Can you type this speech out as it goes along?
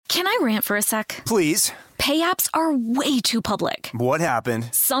Can I rant for a sec? Please. Pay apps are way too public. What happened?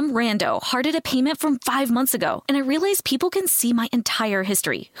 Some rando hearted a payment from 5 months ago, and I realized people can see my entire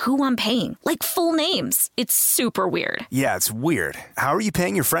history, who I'm paying, like full names. It's super weird. Yeah, it's weird. How are you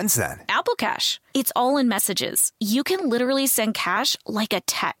paying your friends then? Apple Cash. It's all in messages. You can literally send cash like a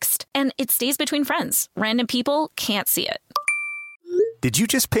text, and it stays between friends. Random people can't see it. Did you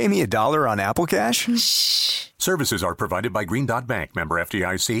just pay me $1 on Apple Cash? Shh. Services are provided by Green Dot Bank. Member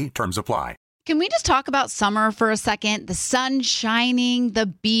FDIC. Terms apply. Can we just talk about summer for a second? The sun shining, the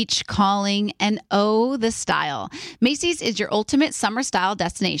beach calling, and oh, the style. Macy's is your ultimate summer style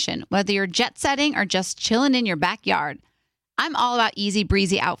destination, whether you're jet setting or just chilling in your backyard. I'm all about easy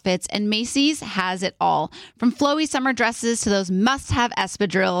breezy outfits, and Macy's has it all. From flowy summer dresses to those must-have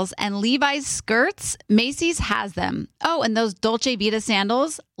espadrilles and Levi's skirts, Macy's has them. Oh, and those Dolce Vita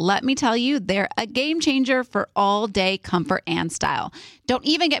sandals, let me tell you, they're a game changer for all-day comfort and style. Don't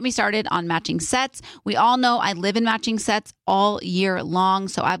even get me started on matching sets. We all know I live in matching sets all year long,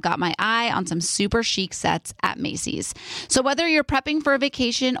 so I've got my eye on some super chic sets at Macy's. So whether you're prepping for a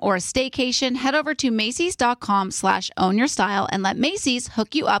vacation or a staycation, head over to Macy's.com/ownyourstyle and let Macy's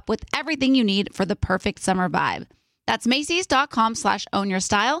hook you up with everything you need for the perfect summer vibe. That's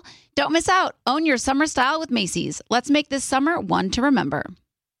Macy's.com/ownyourstyle. Don't miss out. Own your summer style with Macy's. Let's make this summer one to remember.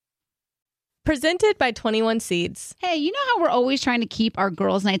 Presented by 21 Seeds. Hey, you know how we're always trying to keep our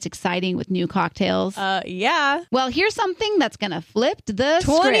girls' nights exciting with new cocktails? Yeah. Well, here's something that's going to flip the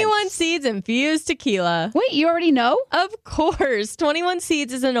 21 script. Seeds infused tequila. Wait, you already know? Of course. 21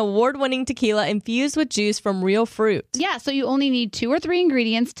 Seeds is an award-winning tequila infused with juice from real fruit. Yeah, so you only need 2 or 3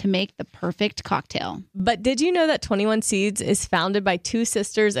 ingredients to make the perfect cocktail. But did you know that 21 Seeds is founded by 2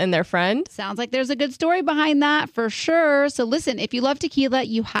 sisters and their friend? Sounds like there's a good story behind that for sure. So listen, if you love tequila,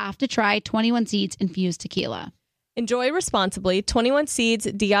 you have to try 21 Seeds infused tequila. Enjoy responsibly. 21 Seeds,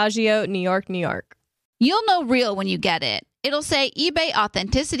 Diageo, New York, New York. You'll know real when you get it. It'll say eBay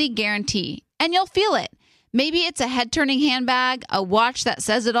Authenticity Guarantee, and you'll feel it. Maybe it's a head-turning handbag, a watch that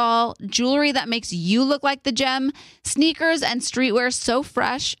says it all, jewelry that makes you look like the gem, sneakers and streetwear so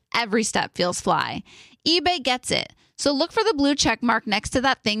fresh, every step feels fly. eBay gets it. So look for the blue check mark next to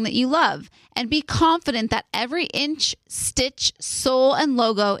that thing that you love and be confident that every inch, stitch, sole, and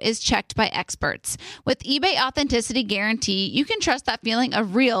logo is checked by experts. With eBay Authenticity Guarantee, you can trust that feeling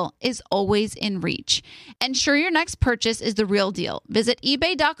of real is always in reach. Ensure your next purchase is the real deal. Visit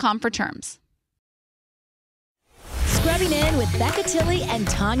ebay.com for terms. Scrubbing in with Becca Tilley and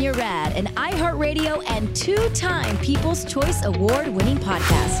Tanya Rad, an iHeartRadio and 2-time People's Choice Award-winning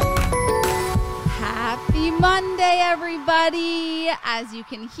podcast. Happy Monday, everybody. As you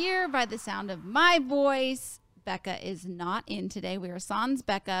can hear by the sound of my voice, Becca is not in today. We are sans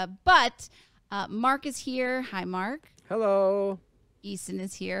Becca, but Mark is here. Hi, Mark. Hello. Easton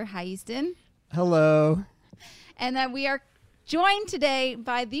is here. Hi, Easton. Hello. And then we are joined today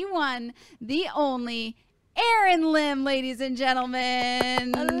by the one, the only, Erin Lim, ladies and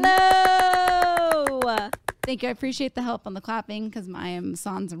gentlemen. Hello. Thank you. I appreciate the help on the clapping because I am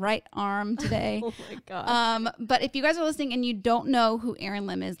San's right arm today. Oh my God. But if you guys are listening and you don't know who Erin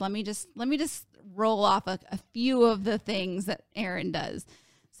Lim is, let me just roll off a few of the things that Erin does.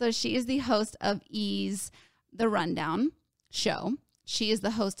 So she is the host of E's The Rundown show. She is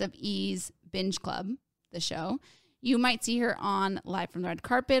the host of E's Binge Club, the show. You might see her on Live from the Red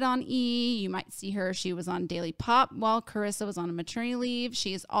Carpet on E! You might see her. She was on Daily Pop while Carissa was on a maternity leave.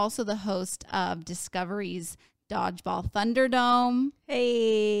 She is also the host of Discovery's Dodgeball Thunderdome.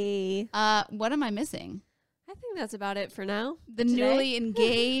 Hey. What am I missing? I think that's about it for now. The newly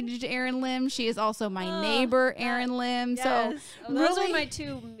engaged Erin Lim. She is also my neighbor, Erin Lim. Yes. So those are my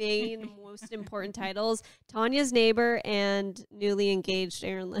 2 main, most important titles. Tanya's neighbor and newly engaged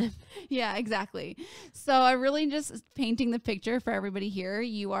Erin Lim. Yeah, exactly. So I really just painting the picture for everybody here.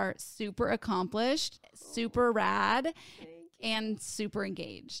 You are super accomplished, super rad, and super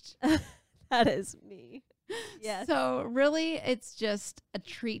engaged. That is me. Yes. So really, it's just a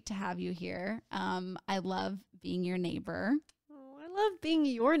treat to have you here. I love being your neighbor. Oh, I love being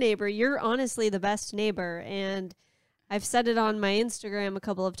your neighbor. You're honestly the best neighbor. And I've said it on my Instagram a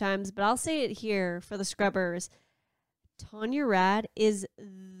couple of times, but I'll say it here for the scrubbers. Tanya Rad is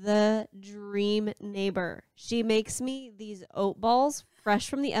the dream neighbor. She makes me these oat balls fresh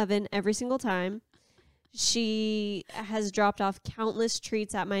from the oven every single time. She has dropped off countless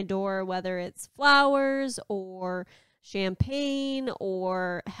treats at my door, whether it's flowers or champagne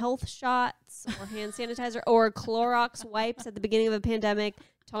or health shots or hand sanitizer or Clorox wipes at the beginning of a pandemic.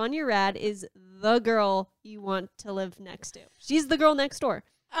 Tanya Rad is the girl you want to live next to. She's the girl next door.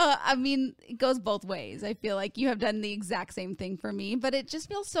 I mean, it goes both ways. I feel like you have done the exact same thing for me, but it just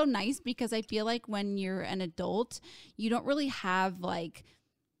feels so nice because I feel like when you're an adult, you don't really have like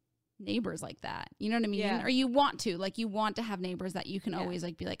neighbors like that. You know what I mean? Yeah. Or you want to have neighbors that you can always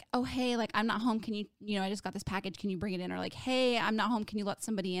like be like, oh, hey, like I'm not home. Can you I just got this package. Can you bring it in? Or like, hey, I'm not home. Can you let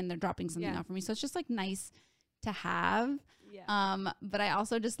somebody in? They're dropping something off for me. So it's just like nice to have. Yeah. But I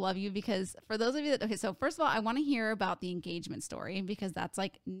also just love you because for those of you that, okay, so first of all, I want to hear about the engagement story because that's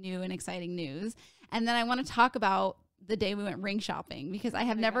like new and exciting news. And then I want to talk about the day we went ring shopping because I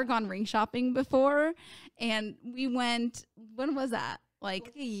have never gone ring shopping before. And we went, when was that?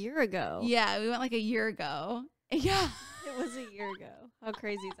 Like a year ago. Yeah, we went like a year ago. Yeah. It was a year ago. How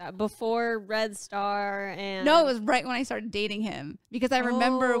crazy is that? Before Red Star and... No, it was right when I started dating him. Because I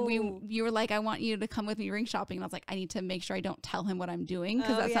remember you were like, I want you to come with me ring shopping. And I was like, I need to make sure I don't tell him what I'm doing.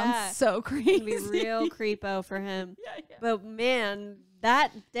 Because that sounds so crazy. It'd be real creepo for him. Yeah. But man,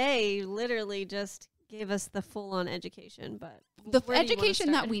 that day literally just gave us the full-on education. But the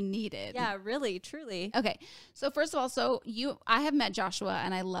education that we needed. Yeah, really, truly. Okay. So first of all, I have met Joshua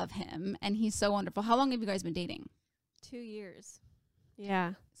and I love him. And he's so wonderful. How long have you guys been dating? 2 years.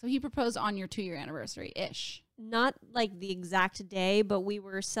 Yeah. So he proposed on your 2-year anniversary-ish. Not like the exact day, but we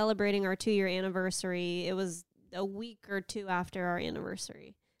were celebrating our 2-year anniversary. It was a week or two after our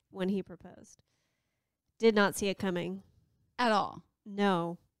anniversary when he proposed. Did not see it coming. At all?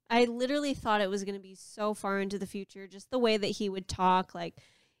 No. I literally thought it was going to be so far into the future, just the way that he would talk, like,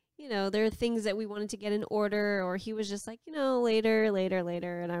 there are things that we wanted to get in order, or he was just like, later.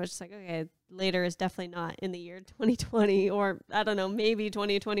 And I was just like, okay, later is definitely not in the year 2020, or I don't know, maybe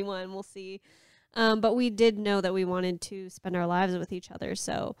 2021. We'll see. But we did know that we wanted to spend our lives with each other.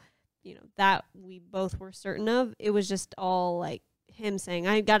 So, that we both were certain of. It was just all like him saying,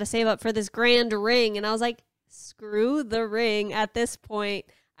 I got to save up for this grand ring. And I was like, screw the ring at this point.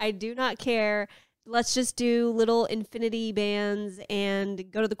 I do not care. Let's just do little infinity bands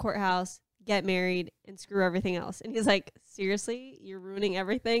and go to the courthouse, get married, and screw everything else. And he's like, seriously? You're ruining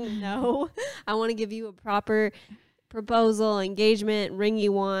everything? No. I want to give you a proper proposal, engagement, ring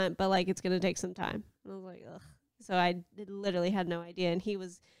you want, but like it's going to take some time. And I was like, ugh. So I literally had no idea. And he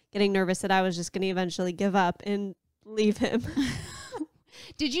was getting nervous that I was just going to eventually give up and leave him.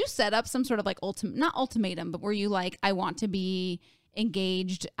 Did you set up some sort of like not ultimatum, but were you like, I want to be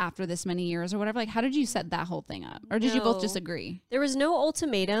engaged after this many years or whatever? Like, how did you set that whole thing up? Or did you both just agree? There was no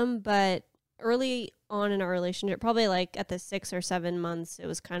ultimatum, but early on in our relationship, probably like at the 6 or 7 months, it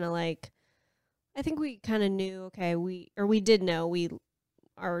was kind of like, I think we kind of knew, okay, we did know we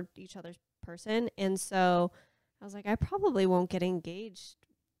are each other's person. And so I was like, I probably won't get engaged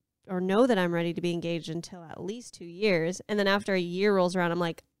or know that I'm ready to be engaged until at least 2 years. And then after a year rolls around, I'm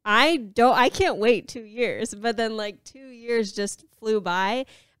like, I can't wait 2 years. But then like 2 years just flew by,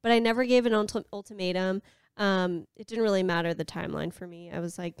 but I never gave an ultimatum. It didn't really matter the timeline for me. I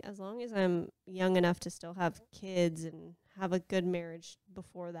was like, as long as I'm young enough to still have kids and have a good marriage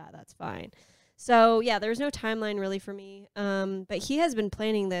before that, that's fine. So yeah, there's no timeline really for me. But he has been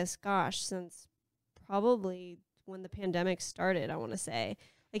planning this, since probably when the pandemic started, I want to say.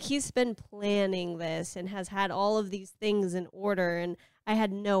 Like, he's been planning this and has had all of these things in order, and I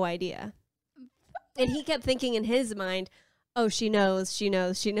had no idea. And he kept thinking in his mind, oh, she knows.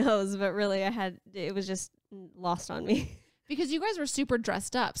 But really, it was just lost on me. Because you guys were super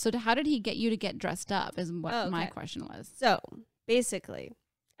dressed up. So how did he get you to get dressed up is what my question was. So basically,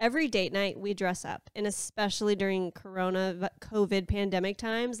 every date night we dress up. And especially during COVID pandemic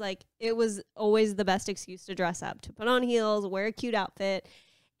times, like, it was always the best excuse to dress up, to put on heels, wear a cute outfit.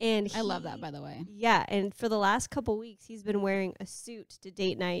 And I love that, by the way. Yeah, and for the last couple weeks, he's been wearing a suit to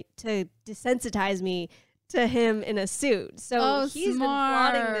date night to desensitize me to him in a suit. So he's been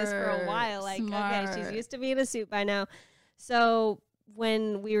plotting this for a while. Like, okay, she's used to being in a suit by now. So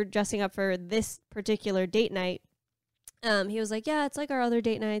when we were dressing up for this particular date night, he was like, yeah, it's like our other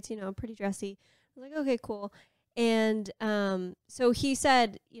date nights, pretty dressy. I was like, okay, cool. And so he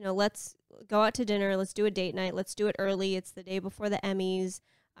said, let's go out to dinner. Let's do a date night. Let's do it early. It's the day before the Emmys.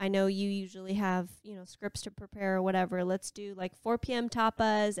 I know you usually have, scripts to prepare or whatever. Let's do like 4 p.m.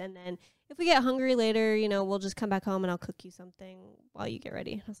 tapas. And then if we get hungry later, we'll just come back home and I'll cook you something while you get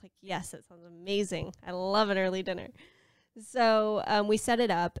ready. I was like, yes, that sounds amazing. I love an early dinner. So we set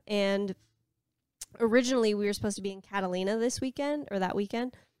it up. And originally we were supposed to be in Catalina that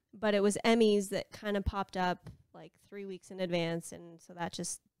weekend. But it was Emmys that kind of popped up like 3 weeks in advance. And so that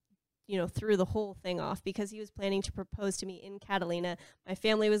just threw the whole thing off because he was planning to propose to me in Catalina. My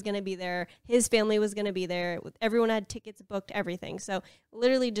family was going to be there. His family was going to be there. Everyone had tickets booked, everything. So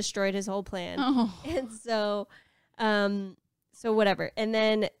literally destroyed his whole plan. Oh. And so So whatever. And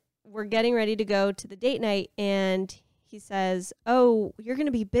then we're getting ready to go to the date night, and he says, oh, you're going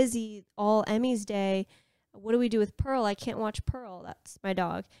to be busy all Emmy's day. What do we do with Pearl? I can't watch Pearl. That's my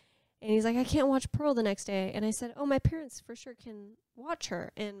dog. And he's like, I can't watch Pearl the next day. And I said, oh, my parents for sure can watch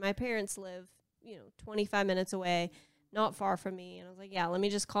her. And my parents live, 25 minutes away, not far from me. And I was like, yeah, let me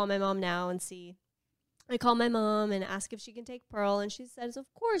just call my mom now and see. I call my mom and ask if she can take Pearl. And she says,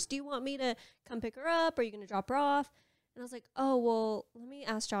 of course. Do you want me to come pick her up? Or are you going to drop her off? And I was like, oh, well, let me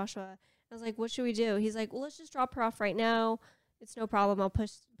ask Joshua. I was like, what should we do? He's like, well, let's just drop her off right now. It's no problem. I'll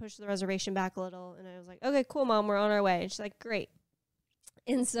push the reservation back a little. And I was like, okay, cool, Mom. We're on our way. And she's like, great.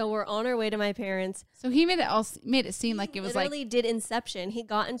 And so we're on our way to my parents. So he made it seem like it was like. He literally did Inception. He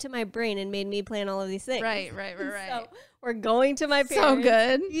got into my brain and made me plan all of these things. Right. So we're going to my parents. So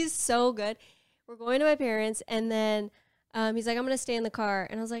good. He's so good. We're going to my parents. And then he's like, I'm going to stay in the car.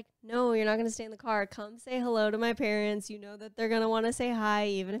 And I was like, no, you're not going to stay in the car. Come say hello to my parents. You know that they're going to want to say hi,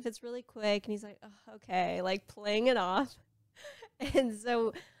 even if it's really quick. And he's like, oh, okay, like playing it off. And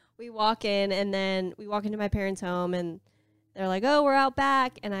so we walk in, and then we walk into my parents' home, and they're like, oh, we're out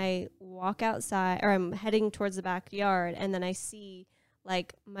back. And I walk outside, or I'm heading towards the backyard, and then I see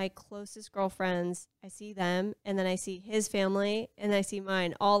like my closest girlfriends. I see them, and then I see his family, and I see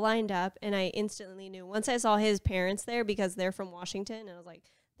mine all lined up. And I instantly knew once I saw his parents there, because they're from Washington, and I was like,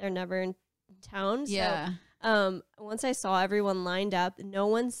 they're never in town. Yeah. So once I saw everyone lined up, no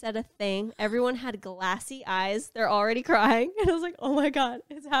one said a thing. Everyone had glassy eyes. They're already crying. And I was like, oh my God,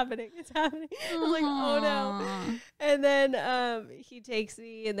 it's happening. It's happening. I was like, oh no. And then he takes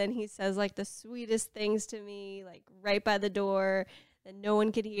me, and then he says like the sweetest things to me, like right by the door that no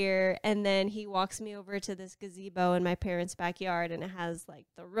one could hear. And then he walks me over to this gazebo in my parents' backyard, and it has like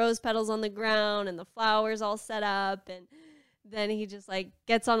the rose petals on the ground and the flowers all set up. And then he just like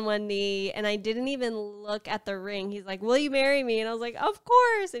gets on one knee, and I didn't even look at the ring. He's like, will you marry me? And I was like, of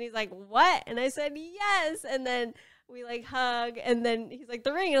course. And he's like, what? And I said, yes. And then we like hug, and then he's like,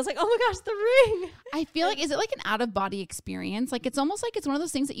 the ring. And I was like, oh my gosh, the ring. I feel like, is it like an out of body experience? Like, it's almost like it's one of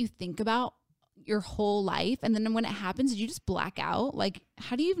those things that you think about your whole life, and then when it happens, did you just black out? Like,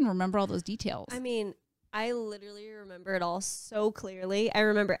 how do you even remember all those details? I mean, I literally remember it all so clearly. I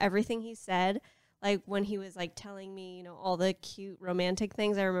remember everything he said. Like when he was like telling me, all the cute romantic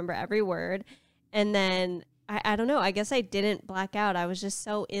things, I remember every word. And then I don't know, I guess I didn't black out. I was just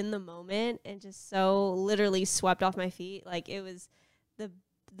so in the moment and just so literally swept off my feet. Like it was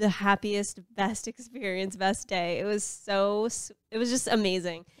the happiest, best experience, best day. It was just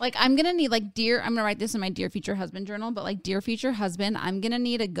amazing. Like I'm going to need I'm going to write this in my Dear Future Husband journal, but like Dear Future Husband, I'm going to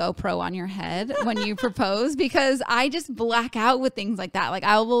need a GoPro on your head when you propose, because I just black out with things like that. Like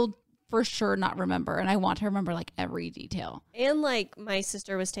I will for sure not remember, and I want to remember like every detail. And like my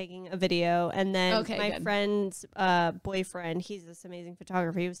sister was taking a video, and then my friend's boyfriend, he's this amazing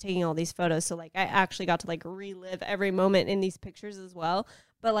photographer, he was taking all these photos, so like I actually got to like relive every moment in these pictures as well.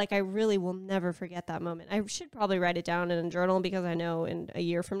 But like I really will never forget that moment. I should probably write it down in a journal, because I know in a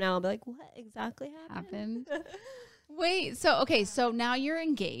year from now I'll be like, what exactly happened? Wait, so now you're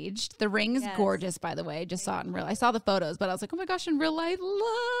engaged. The ring is gorgeous, by the way. Just saw it in real. I saw the photos, but I was like, oh my gosh, in real life,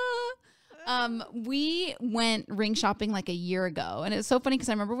 we went ring shopping like a year ago, and it's so funny because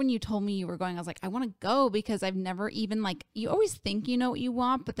I remember when you told me you were going, I was like, I want to go, because I've never even like, you always think you know what you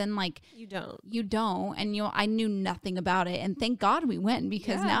want, but then like you don't, and I knew nothing about it, and thank God we went,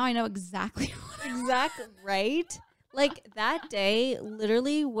 because now I know exactly right. Like that day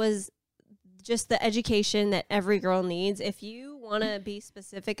literally was just the education that every girl needs. If you want to be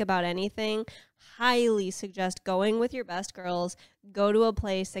specific about anything, highly suggest going with your best girls. Go to a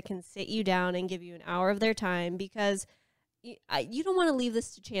place that can sit you down and give you an hour of their time, because you don't want to leave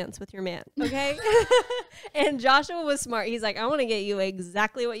this to chance with your man, okay? And Joshua was smart. He's like, I want to get you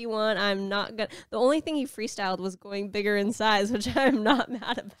exactly what you want. I'm not gonna. The only thing he freestyled was going bigger in size, which I'm not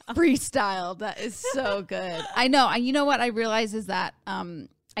mad about. Freestyled. That is so good. I know. You know what I realize is that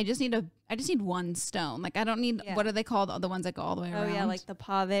I just need one stone. Like I don't need, what are they called? The ones that go all the way around. Oh yeah, like the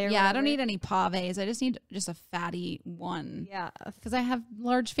pave. I don't need any paves. I just need just a fatty one. Yeah, because I have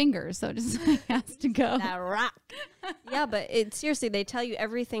large fingers, so it just has to go. That rock. Yeah, but seriously, they tell you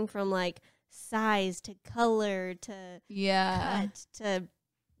everything from like size to color to cut to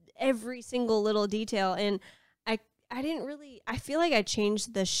every single little detail. And I feel like I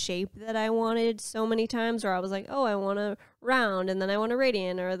changed the shape that I wanted so many times, where I was like, oh, I want a round, and then I want a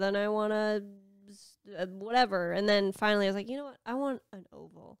radiant, or then I want a whatever. And then finally I was like, you know what? I want an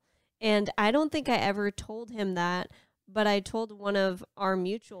oval. And I don't think I ever told him that, but I told one of our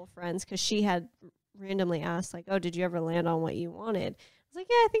mutual friends, because she had randomly asked like, oh, did you ever land on what you wanted? I was like,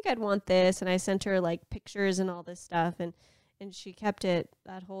 yeah, I think I'd want this. And I sent her like pictures and all this stuff. And and she kept it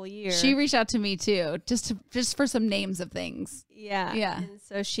that whole year. She reached out to me too, just for some names of things. Yeah. Yeah. And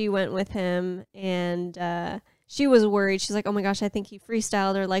so she went with him, and she was worried. She's like, oh my gosh, I think he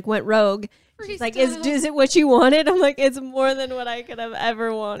freestyled or like went rogue. She's like, is it what you wanted? I'm like, it's more than what I could have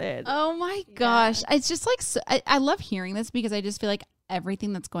ever wanted. Oh my gosh. It's just like, I love hearing this because I just feel like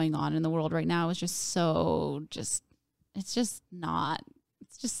everything that's going on in the world right now is just it's just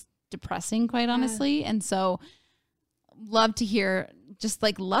depressing, quite honestly. And so love to hear just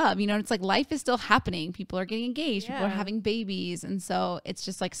like love, it's like life is still happening. People are getting engaged. People are having babies. And so it's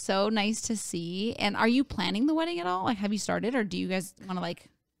just like so nice to see. And are you planning the wedding at all? Like, have you started, or do you guys want to like?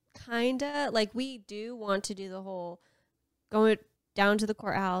 Kinda. Like, we do want to do the whole going down to the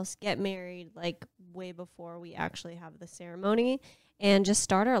courthouse, get married, like way before we actually have the ceremony, and just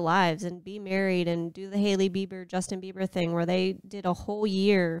start our lives and be married and do the Hailey Bieber, Justin Bieber thing where they did a whole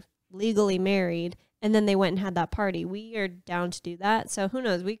year legally married and then they went and had that party. We are down to do that. So who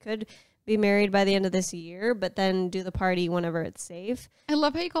knows? We could be married by the end of this year, but then do the party whenever it's safe. I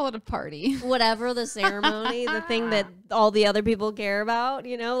love how you call it a party. Whatever the ceremony, the thing that all the other people care about,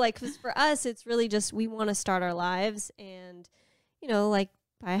 like, 'cause for us, it's really just, we want to start our lives and, like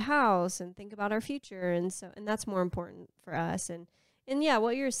buy a house and think about our future. And that's more important for us. And yeah,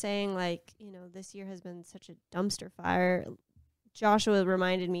 what you're saying, like, this year has been such a dumpster fire. Joshua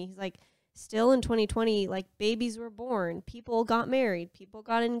reminded me, he's like, still in 2020, like, babies were born, people got married, people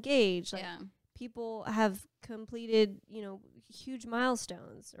got engaged, like, people have completed, huge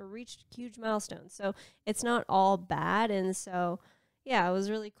milestones or reached huge milestones. So it's not all bad. And so, yeah, it was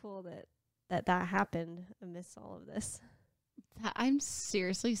really cool that happened amidst all of this. I'm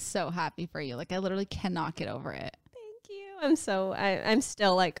seriously so happy for you. Like, I literally cannot get over it. Thank you. I'm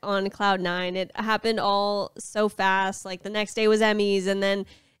still like on cloud 9. It happened all so fast. Like, the next day was Emmys, and then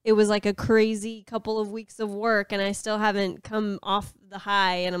it was like a crazy couple of weeks of work, and I still haven't come off the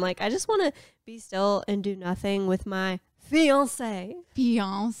high. And I'm like, I just want to be still and do nothing with my fiance.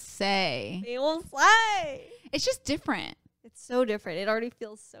 It's just different. It's so different. It already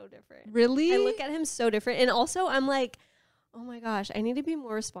feels so different. Really? I look at him so different. And also, I'm like, oh my gosh, I need to be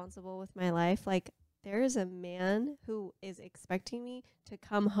more responsible with my life. Like, there is a man who is expecting me to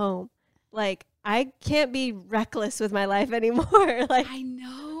come home. Like, I can't be reckless with my life anymore. Like, I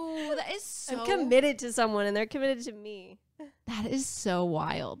know. That is so... I'm committed to someone, and they're committed to me. That is so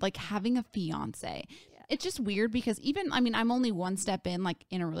wild. Like, having a fiance. Yeah. It's just weird because I'm only one step in, like,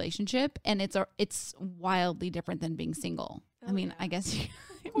 in a relationship, and it's wildly different than being single. Oh, I guess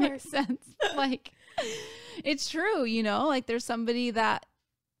it makes sense. Like, it's true, Like, there's somebody that,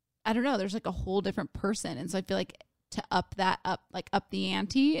 I don't know, there's, like, a whole different person. And so I feel like to up the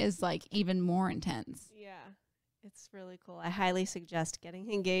ante is like even more intense. Yeah, it's really cool. I highly suggest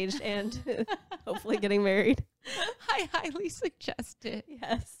getting engaged and hopefully getting married. I highly suggest it.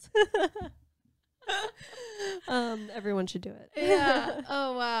 Yes. Everyone should do it. Yeah.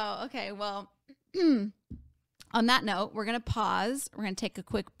 Oh, wow. Okay. Well, on that note, we're going to pause. We're going to take a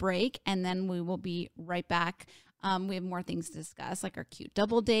quick break, and then we will be right back. We have more things to discuss, like our cute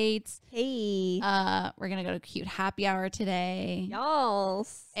double dates. Hey. We're going to go to cute happy hour today. Y'all.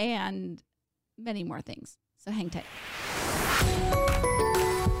 And many more things. So hang tight.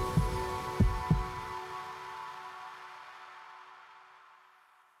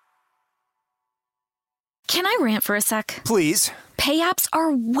 Can I rant for a sec? Please. Pay apps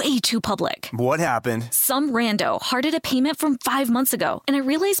are way too public. What happened? Some rando hearted a payment from 5 months ago, and I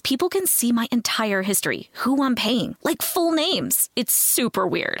realized people can see my entire history, who I'm paying, like full names. It's super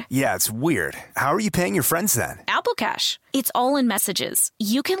weird. Yeah, it's weird. How are you paying your friends then? Apple Cash. It's all in messages.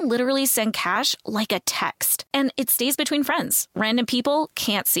 You can literally send cash like a text, and it stays between friends. Random people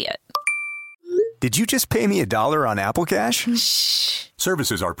can't see it. Did you just pay me $1 on Apple Cash? Shh.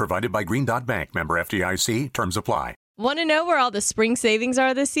 Services are provided by Green Dot Bank. Member FDIC. Terms apply. Want to know where all the spring savings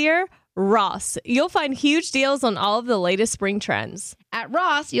are this year? Ross. You'll find huge deals on all of the latest spring trends. At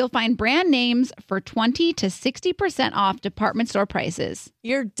Ross, you'll find brand names for 20 to 60% off department store prices.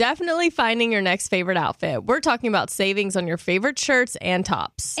 You're definitely finding your next favorite outfit. We're talking about savings on your favorite shirts and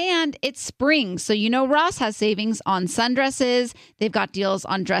tops. And it's spring, so Ross has savings on sundresses. They've got deals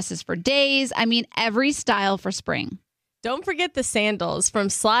on dresses for days. Every style for spring. Don't forget the sandals.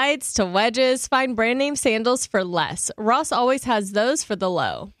 From slides to wedges, find brand name sandals for less. Ross always has those for the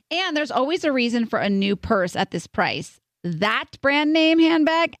low. And there's always a reason for a new purse at this price. That brand name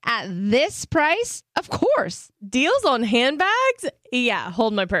handbag at this price? Of course. Deals on handbags? Yeah,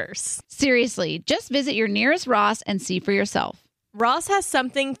 hold my purse. Seriously, just visit your nearest Ross and see for yourself. Ross has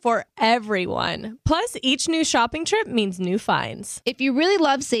something for everyone. Plus, each new shopping trip means new finds. If you really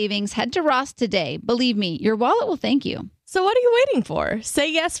love savings, head to Ross today. Believe me, your wallet will thank you. So what are you waiting for?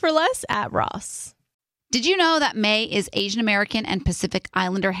 Say yes for less at Ross. Did you know that May is Asian American and Pacific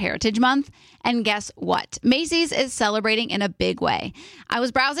Islander Heritage Month? And guess what? Macy's is celebrating in a big way. I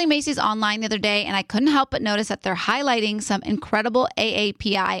was browsing Macy's online the other day, and I couldn't help but notice that they're highlighting some incredible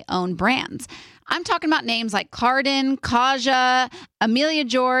AAPI-owned brands. I'm talking about names like Cardin, Kaja, Amelia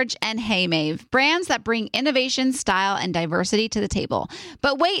George, and Hey Mave, brands that bring innovation, style, and diversity to the table.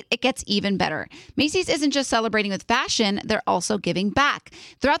 But wait, it gets even better. Macy's isn't just celebrating with fashion, they're also giving back.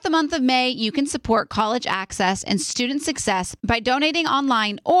 Throughout the month of May, you can support college access and student success by donating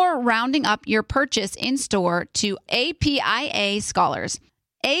online or rounding up your purchase in store to APIA Scholars.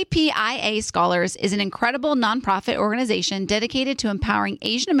 APIA Scholars is an incredible nonprofit organization dedicated to empowering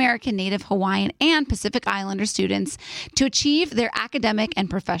Asian American, Native Hawaiian, and Pacific Islander students to achieve their academic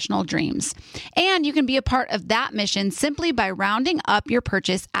and professional dreams. And you can be a part of that mission simply by rounding up your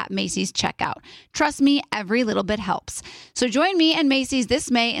purchase at Macy's checkout. Trust me, every little bit helps. So join me and Macy's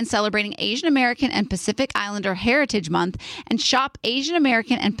this May in celebrating Asian American and Pacific Islander Heritage Month and shop Asian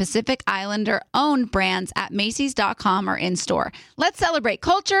American and Pacific Islander owned brands at Macys.com or in store. Let's celebrate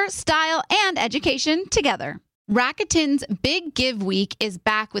culture, style, and education together. Rakuten's Big Give Week is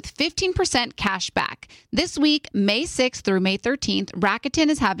back with 15% cash back. This week, May 6th through May 13th, Rakuten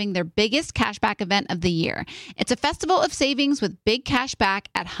is having their biggest cashback event of the year. It's a festival of savings with big cash back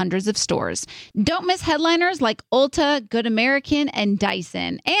at hundreds of stores. Don't miss headliners like Ulta, Good American, and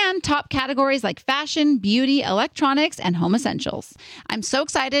Dyson, and top categories like fashion, beauty, electronics, and home essentials. I'm so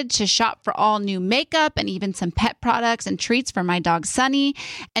excited to shop for all new makeup and even some pet products and treats for my dog Sunny.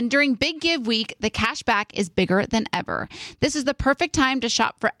 And during Big Give Week, the cash back is bigger than ever. This is the perfect time to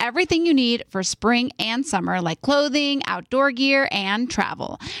shop for everything you need for spring and summer, like clothing, outdoor gear, and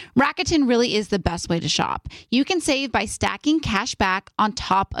travel. Rakuten really is the best way to shop. You can save by stacking cash back on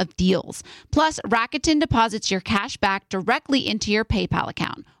top of deals. Plus, Rakuten deposits your cash back directly into your PayPal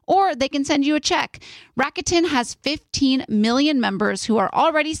account, or they can send you a check. Rakuten has 15 million members who are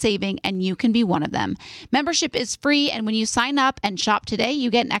already saving, and you can be one of them. Membership is free, and when you sign up and shop today, you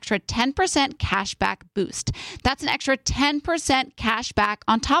get an extra 10% cash back boost. That's an extra 10% cash back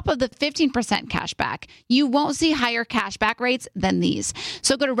on top of the 15% cash back. You won't see higher cash back rates than these.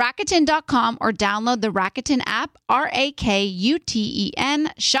 So go to Rakuten.com or download the Rakuten app, Rakuten.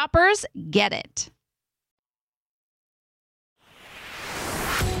 Shoppers, get it.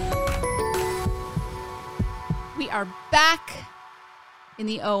 We are back in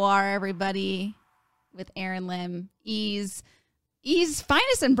the OR, everybody, with Erin Lim, E's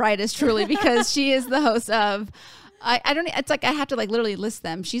finest and brightest, truly, because she is the host of, it's like I have to like literally list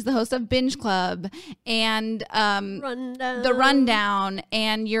them. She's the host of Binge Club and The Rundown,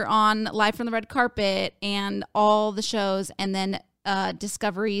 and you're on Live from the Red Carpet and all the shows, and then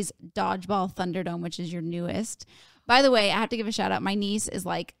Discovery's Dodgeball Thunderdome, which is your newest. By the way, I have to give a shout out. My niece is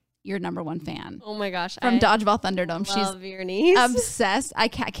like your number one fan. Oh my gosh. From Dodgeball Thunderdome. Love your niece. Obsessed. I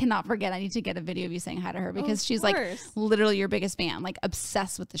cannot forget. I need to get a video of you saying hi to her because she's like literally your biggest fan, like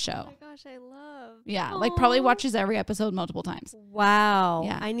obsessed with the show. Oh my gosh, I love. Yeah, like probably watches every episode multiple times. Wow.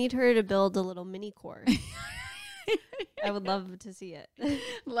 Yeah. I need her to build a little mini course. I would love to see it.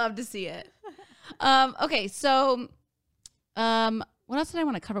 Love to see it. Okay, so what else did I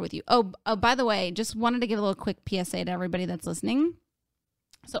want to cover with you? Oh, by the way, just wanted to give a little quick PSA to everybody that's listening.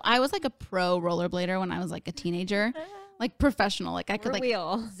 So I was like a pro rollerblader when I was like a teenager, like professional. Like I could like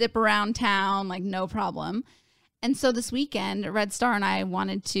zip around town, like no problem. And so this weekend, Red Star and I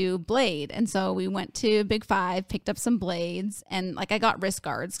wanted to blade. And so we went to Big Five, picked up some blades, and like I got wrist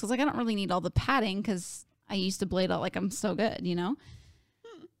guards because like I don't really need all the padding because I used to blade out like I'm so good, you know?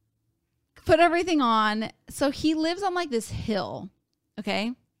 Put everything on. So he lives on like this hill,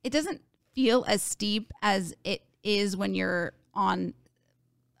 okay? It doesn't feel as steep as it is when you're on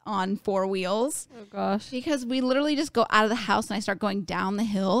four wheels. Oh gosh. Because we literally just go out of the house and I start going down the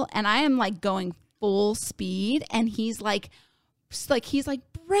hill and I am like going full speed and he's like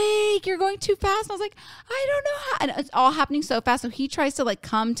brake, you're going too fast. And I was like, I don't know how, and it's all happening so fast. So he tries to like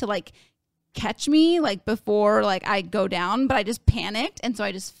come to like catch me like before like I go down, but I just panicked and so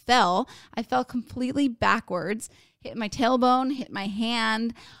I just fell. I fell completely backwards, hit my tailbone, hit my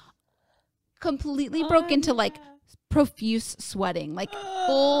hand, completely broke into like profuse sweating, like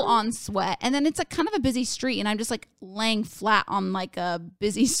full on sweat. And then it's like kind of a busy street and I'm just like laying flat on like a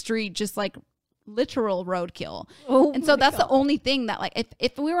busy street, just like literal roadkill. And so that's the only thing that like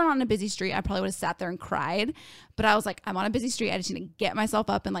if we were on a busy street, I probably would have sat there and cried. But I was like, I'm on a busy street. I just need to get myself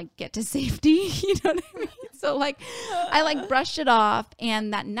up and like get to safety. You know what I mean? So like I like brushed it off.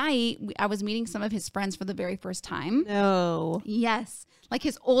 And that night I was meeting some of his friends for the very first time. No. Yes. Like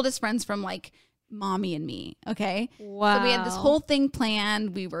his oldest friends from like mommy and me. Okay. Wow. So we had this whole thing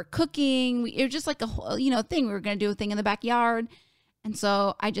planned. We were cooking. It was just like a whole, thing. We were going to do a thing in the backyard. And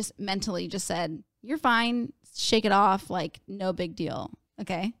so I just mentally just said, you're fine. Shake it off. Like, no big deal.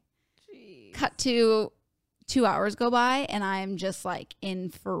 Okay. Jeez. Cut to 2 hours go by and I'm just like in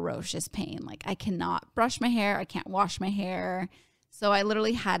ferocious pain. Like I cannot brush my hair. I can't wash my hair. So I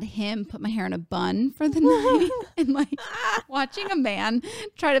literally had him put my hair in a bun for the night and like watching a man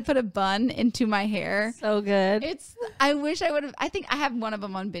try to put a bun into my hair. So good. I wish I would have, I think I have one of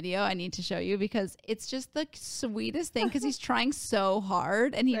them on video. I need to show you because it's just the sweetest thing because he's trying so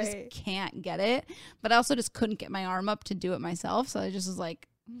hard and he just can't get it. But I also just couldn't get my arm up to do it myself. So I just was like,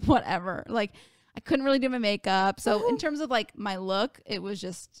 whatever. Like I couldn't really do my makeup. So in terms of like my look, it was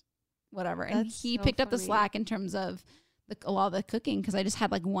just whatever. And he picked up the slack in terms of a lot of the cooking because I just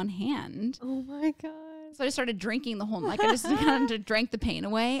had like one hand. Oh my God. So I just started drinking the whole, like I just kind of drank the pain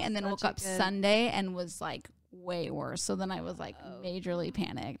away and then woke up Sunday and was like way worse. So then I was like majorly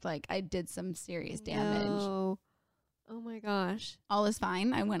panicked. Like I did some serious damage. Oh my gosh. All is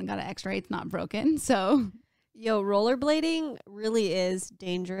fine. I went and got an x-ray. It's not broken. So yo, rollerblading really is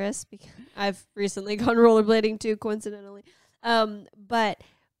dangerous because I've recently gone rollerblading too, coincidentally. But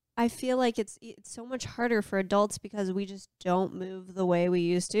I feel like it's so much harder for adults because we just don't move the way we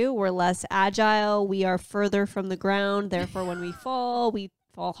used to. We're less agile. We are further from the ground. Therefore, when we fall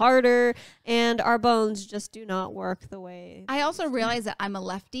harder and our bones just do not work the way. I also realized that I'm a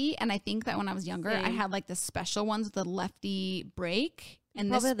lefty. And I think that when I was younger, I had like the special ones with the lefty brake. And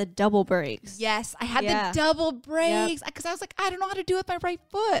probably the double brakes. Yes, I had the double brakes because I was like, I don't know how to do it with my right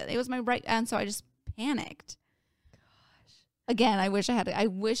foot. It was my right, and so I just panicked. Gosh. Again, I wish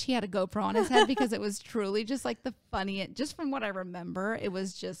he had a GoPro on his head because it was truly just like the funniest. Just from what I remember, it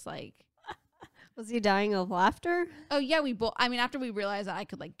was just like. Was he dying of laughter? Oh yeah, we both. I mean, after we realized that I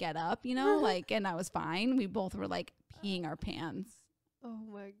could like get up, like, and I was fine. We both were like peeing our pants. Oh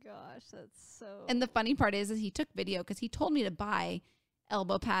my gosh, that's so. And the funny part is he took video because he told me to buy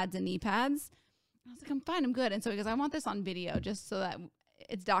elbow pads and knee pads. I was like, I'm fine, I'm good. And so he goes, I want this on video just so that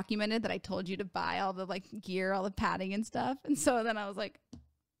it's documented that I told you to buy all the like gear, all the padding and stuff. And so then I was like,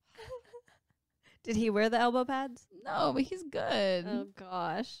 did he wear the elbow pads? No, but he's good. Oh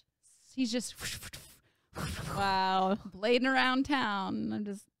gosh. He's just wow, blading around town. I'm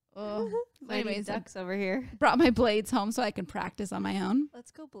just anyways, ducks over here. Brought my blades home so I can practice on my own.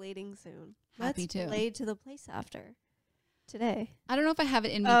 Let's go blading soon. Happy to blade to the place after. Today. I don't know if I have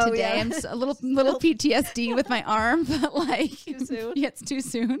it in me today. Yeah. I'm a little PTSD with my arm, but like too soon. Yeah, it's too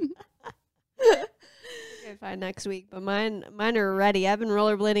soon. Okay, fine, next week. But mine are ready. I've been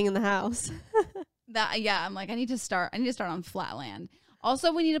rollerblading in the house. I'm like, I need to start on flat land.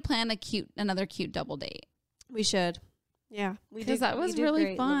 Also, we need to plan another cute double date. We should. Yeah. Because that was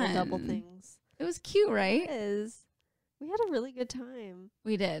really fun. Double things. It was cute, right? It is. We had a really good time.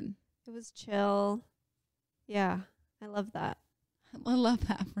 We did. It was chill. Yeah. I love that. I love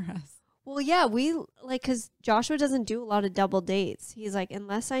that for us. Well, yeah, we like because Joshua doesn't do a lot of double dates. He's like,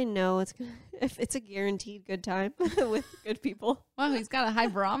 unless I know if it's a guaranteed good time with good people. Wow, he's got a high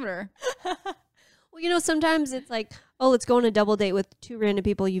barometer. Well, sometimes it's like, oh, let's go on a double date with two random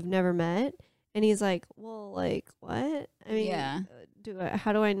people you've never met, and he's like, well, like what? I mean,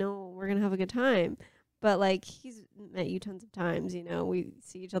 how do I know we're gonna have a good time? But like, he's met you tons of times. We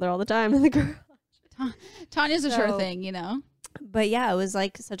see each other all the time in the garage. Tanya's a sure thing, But yeah, it was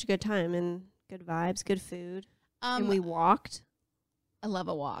like such a good time and good vibes, good food. And we walked. I love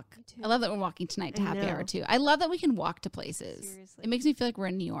a walk. I love that we're walking tonight to happy hour too. I love that we can walk to places. Seriously. It makes me feel like we're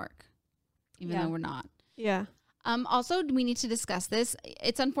in New York, even though we're not. Yeah. Also, we need to discuss this.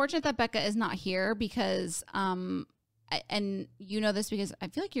 It's unfortunate that Becca is not here because, and you know this because I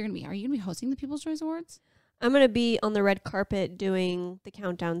feel like are you going to be hosting the People's Choice Awards? I'm going to be on the red carpet doing the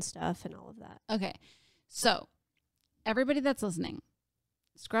countdown stuff and all of that. Okay. So everybody that's listening,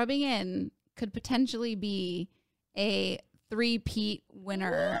 Scrubbing In could potentially be a 3-peat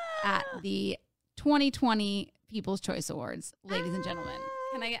winner at the 2020 People's Choice Awards, ladies and gentlemen.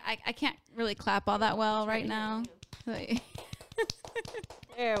 Can I can't really clap all that well right now. There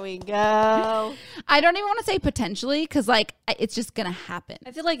we go. I don't even want to say potentially because like it's just going to happen.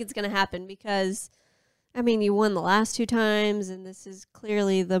 I feel like it's going to happen because I mean, you won the last 2 times, and this is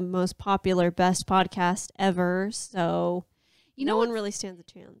clearly the most popular, best podcast ever. So, no one really stands a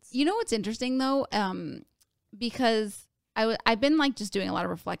chance. You know what's interesting though, because I've been like just doing a lot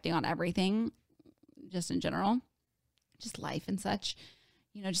of reflecting on everything, just in general, just life and such.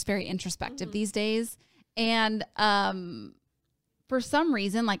 Just very introspective these days, and for some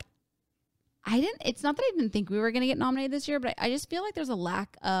reason, like it's not that I didn't think we were going to get nominated this year, but I just feel like there's a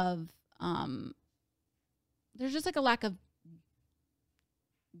lack of there's just like a lack of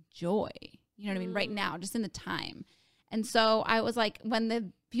joy, you know what I mean, right now, just in the time. And so I was like, when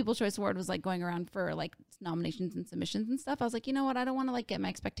the People's Choice Award was like going around for like nominations and submissions and stuff, I was like, you know what, I don't want to like get my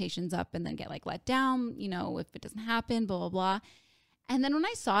expectations up and then get like let down, you know, if it doesn't happen, blah, blah, blah. And then when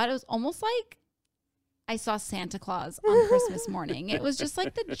I saw it, it was almost like I saw Santa Claus on Christmas morning. It was just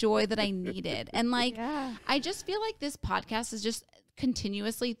like the joy that I needed. And like, I just feel like this podcast is just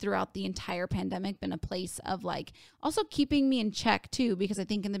continuously throughout the entire pandemic been a place of like also keeping me in check too, because I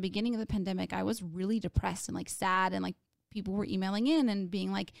think in the beginning of the pandemic, I was really depressed and like sad, and like people were emailing in and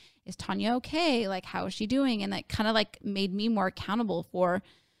being like, is Tanya okay? Like, how is she doing? And that kind of like made me more accountable for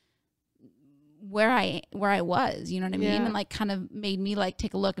where I was, you know what I mean? And like kind of made me like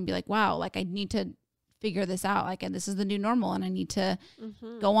take a look and be like, wow, like I need to figure this out. Like, and this is the new normal, and I need to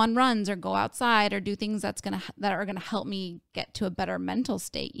go on runs or go outside or do things that are gonna help me get to a better mental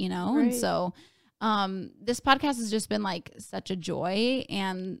state, you know? Right. And so this podcast has just been like such a joy,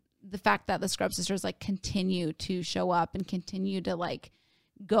 and the fact that the Scrub Sisters like continue to show up and continue to like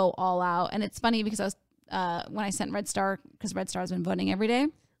go all out. And it's funny because I was when I sent Red Star, because Red Star has been voting every day.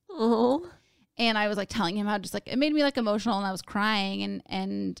 Oh. And I was like telling him how just like it made me like emotional, and I was crying,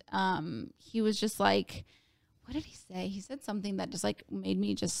 and he was just like, what did he say? He said something that just like made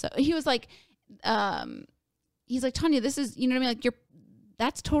me just so, he was like, he's like, Tanya, this is, you know what I mean? Like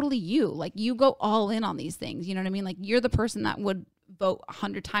that's totally you. Like you go all in on these things. You know what I mean? Like you're the person that would vote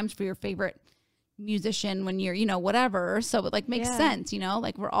 100 times for your favorite musician when you're, you know, whatever. So it like makes sense, you know,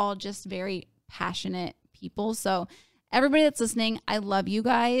 like we're all just very passionate people. So everybody that's listening, I love you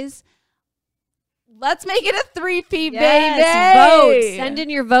guys. Let's make it a 3P, baby. Vote. Send in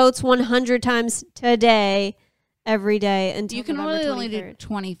your votes 100 times today, every day until you can November really 23rd. only do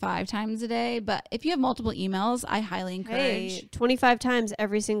 25 times a day, but if you have multiple emails, I highly encourage 25 times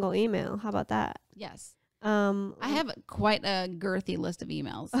every single email. How about that? Yes. I have quite a girthy list of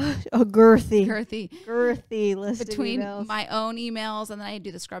emails. A girthy list between of emails. my own emails, and then I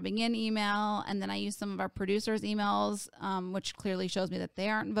do the Scrubbing In email, and then I use some of our producers' emails, which clearly shows me that they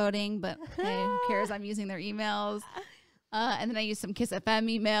aren't voting, but hey, who cares? I'm using their emails. And then I use some Kiss FM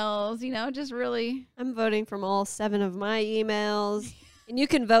emails, you know, just really. I'm voting from all 7 of my emails, and you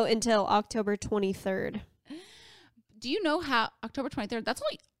can vote until October 23rd. Do you know how October 23rd?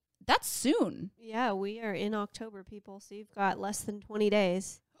 That's soon. Yeah, we are in October, people. So you've got less than 20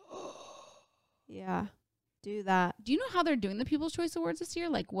 days. Yeah, do that. Do you know how they're doing the People's Choice Awards this year?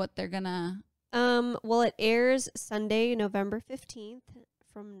 Like what they're gonna... Well, it airs Sunday, November 15th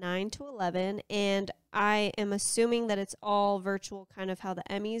from 9 to 11. And I am assuming that it's all virtual, kind of how the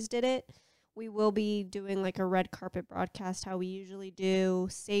Emmys did it. We will be doing like a red carpet broadcast, how we usually do,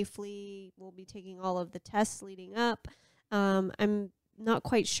 safely. We'll be taking all of the tests leading up. I'm not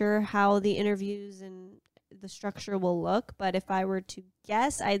quite sure how the interviews and the structure will look, but if I were to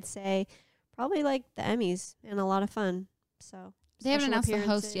guess, I'd say probably like the Emmys, and a lot of fun. So they haven't announced the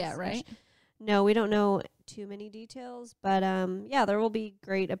host yet, right? No, we don't know too many details, but yeah, there will be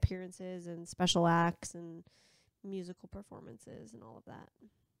great appearances and special acts and musical performances and all of that.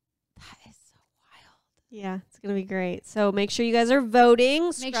 That is so wild. Yeah, it's gonna be great. So make sure you guys are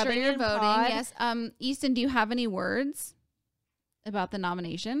voting. Make sure you're voting. Yes. Easton, do you have any words about the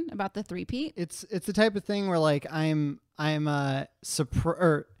nomination, about the 3P? It's the type of thing where like I'm not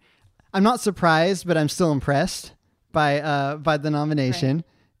surprised, but I'm still impressed by the nomination. Right.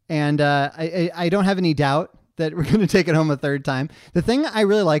 And I don't have any doubt that we're going to take it home a third time. The thing I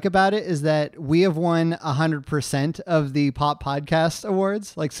really like about it is that we have won 100% of the Pop Podcast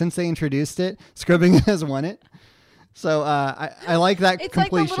Awards. Like since they introduced it, Scrubbing has won it. So I like that it's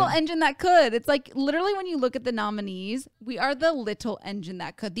completion. Like the little engine that could. It's like literally when you look at the nominees, we are the little engine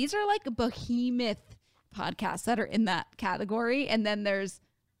that could. These are like behemoth podcasts that are in that category. And then there's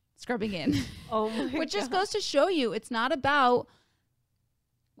Scrubbing In. Oh my Which God. just goes to show you it's not about,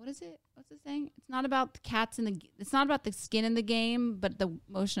 what is it? What's the saying? It's not about the cats in the, it's not about the skin in the game, but the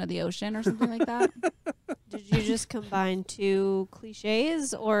motion of the ocean or something like that. Did you just combine 2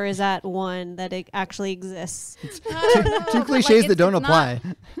 cliches, or is that one that it actually exists? Two cliches that don't apply.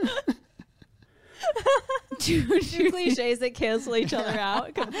 Two cliches that cancel each other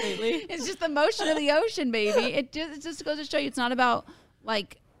out completely. It's just the motion of the ocean, baby. It just goes to show you it's not about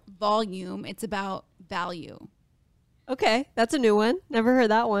like volume. It's about value. Okay, that's a new one. Never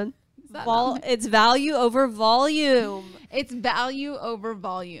heard that one. It's value over volume. It's value over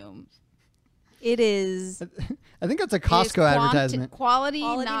volume. It is. I think that's a Costco advertisement. Quality,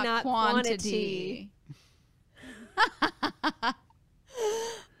 not quantity.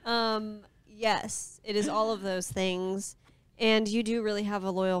 Yes, it is all of those things. And you do really have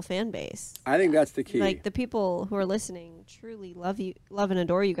a loyal fan base. I think that's the key. Like the people who are listening truly love and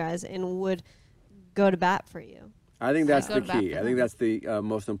adore you guys, and would go to bat for you. I think that's the key. I think that's the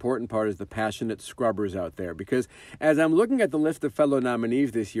most important part is the passionate scrubbers out there. Because as I'm looking at the list of fellow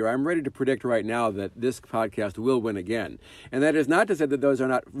nominees this year, I'm ready to predict right now that this podcast will win again. And that is not to say that those are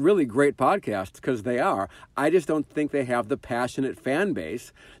not really great podcasts, because they are. I just don't think they have the passionate fan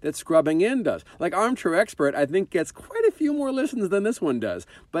base that Scrubbing In does. Like Armchair Expert, I think gets quite a few more listens than this one does.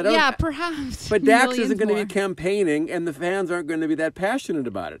 But perhaps. But Dax isn't going to be campaigning, and the fans aren't going to be that passionate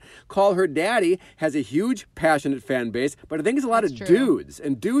about it. Call Her Daddy has a huge passionate fan base, but I think it's a lot of dudes,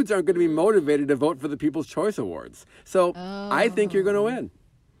 and dudes aren't going to be motivated to vote for the People's Choice Awards. So I think you're going to win.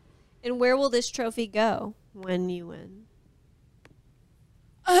 And where will this trophy go when you win?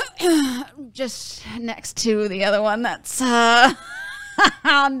 Just next to the other one that's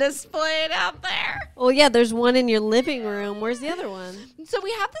on display out there. Well, yeah, there's one in your living room. Where's the other one? So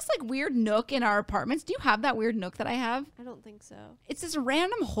we have this like weird nook in our apartments. Do you have that weird nook that I have? I don't think so. It's this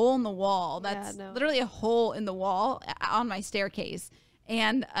random hole in the wall that's literally a hole in the wall on my staircase.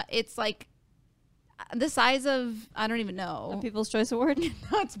 And it's like the size of, I don't even know. The People's Choice Award?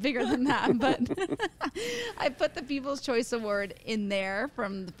 No, it's bigger than that. But I put the People's Choice Award in there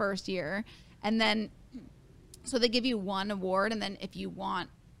from the first year. And then, so they give you one award. And then if you want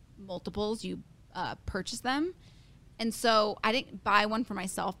multiples, you purchase them. And so I didn't buy one for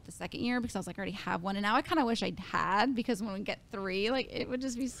myself the second year because I was like, I already have one. And now I kind of wish I had, because when we get 3, like it would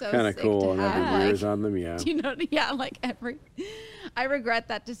just be so kind of cool. And every year's on them, yeah. You know, yeah, like I regret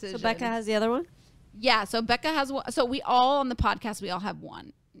that decision. So Becca has the other one? Yeah, so Becca has one. So we all on the podcast, we all have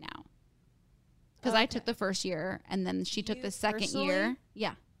one now. Because I took the first year, and then she took the second year.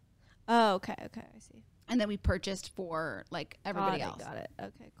 Yeah. Oh, okay, I see. And then we purchased for like everybody else. Got it.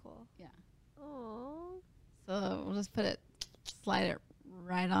 Okay, cool. Yeah. Oh. So we'll just slide it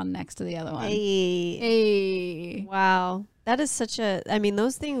right on next to the other one. Hey. Wow. That is such a, I mean,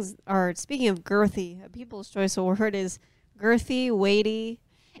 those things are, speaking of girthy, a People's Choice Award is girthy, weighty,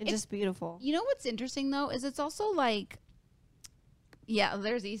 and just beautiful. You know what's interesting though, is it's also like, yeah,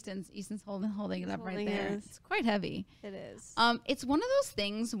 there's Easton's holding it up right there. It's quite heavy. It is. It's one of those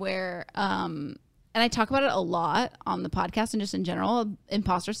things where, and I talk about it a lot on the podcast and just in general,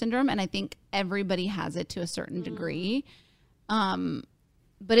 imposter syndrome. And I think everybody has it to a certain degree.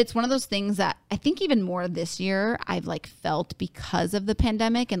 But it's one of those things that I think even more this year I've like felt because of the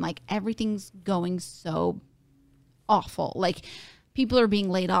pandemic, and like everything's going so awful. Like people are being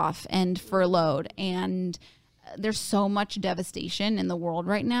laid off and furloughed, and there's so much devastation in the world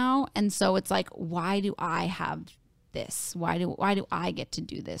right now. And so it's like, why do I have this? Why do I get to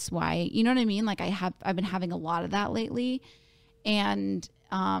do this? Why, you know what I mean? Like I've been having a lot of that lately. And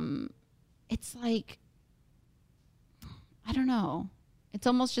it's like, I don't know. It's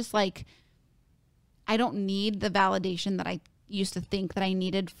almost just like I don't need the validation that I used to think that I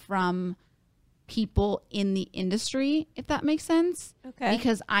needed from people in the industry, if that makes sense. Okay.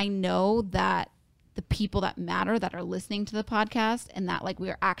 Because I know that the people that matter, that are listening to the podcast, and that like we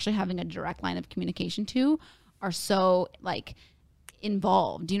are actually having a direct line of communication to, are so like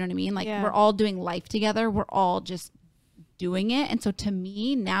involved. Do you know what I mean? Like we're all doing life together. We're all just doing it. And so to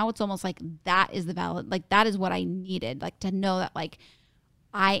me now it's almost like that is the valid, like that is what I needed, like to know that like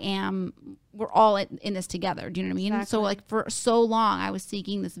we're all in this together. Do you know what I mean? Exactly. So like for so long I was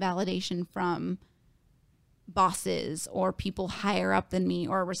seeking this validation from bosses or people higher up than me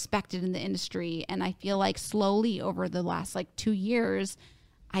or respected in the industry. And I feel like slowly over the last like 2 years,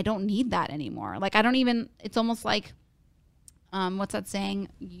 I don't need that anymore. Like I don't even, it's almost like, what's that saying?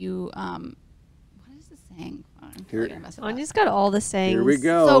 What is the saying? Anya's got all the sayings. Here we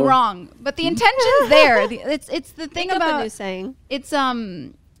go. So wrong. But the intention's there. It's the thing about a new saying. It's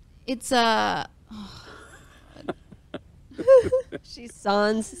She's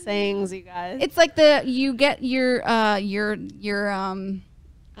sans sayings, you guys. It's like you get your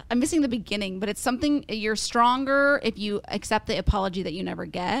I'm missing the beginning, but it's something, you're stronger if you accept the apology that you never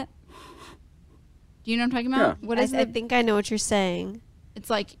get. Do you know what I'm talking about? Yeah. What is I think I know what you're saying. It's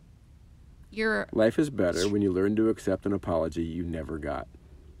like life is better when you learn to accept an apology you never got.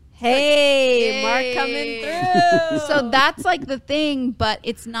 Hey, Mark coming through. So that's like the thing, but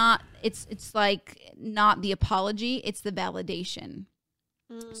it's not, it's like not the apology, it's the validation.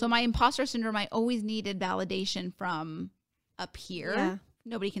 So my imposter syndrome, I always needed validation from up here. Yeah.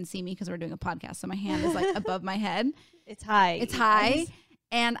 Nobody can see me because we're doing a podcast, so my hand is like above my head. It's high. It's high.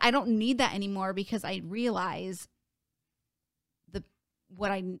 And I don't need that anymore because I realize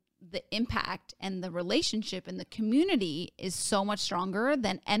the impact and the relationship and the community is so much stronger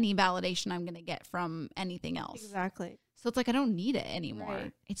than any validation I'm going to get from anything else. Exactly. So it's like, I don't need it anymore.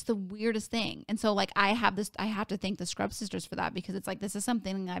 Right. It's the weirdest thing. And so like, I have to thank the Scrub Sisters for that, because it's like, this is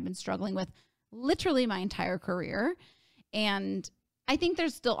something I've been struggling with literally my entire career. And I think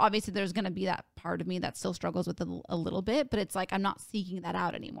there's still, obviously there's going to be that part of me that still struggles with a little bit, but it's like, I'm not seeking that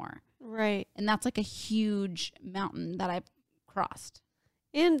out anymore. Right. And that's like a huge mountain that I've crossed.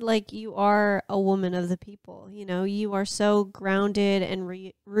 And like, you are a woman of the people, you know, you are so grounded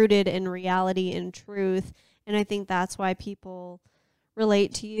and rooted in reality and truth. And I think that's why people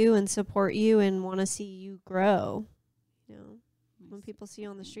relate to you and support you and want to see you grow. You know, when people see you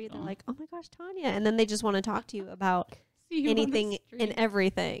on the street, they're like, oh my gosh, Tanya. And then they just want to talk to you about anything and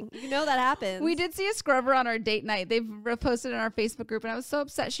everything. You know, that happens. We did see a scrubber on our date night. They've posted in our Facebook group, and I was so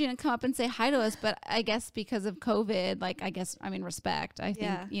upset she didn't come up and say hi to us. But I guess because of COVID, like, respect. I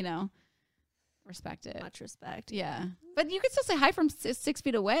think, you know, respect it. Much respect. Yeah. But you could still say hi from 6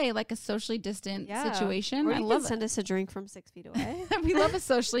 feet away, like a socially distant situation. Or I you love can send us a drink from 6 feet away. We love a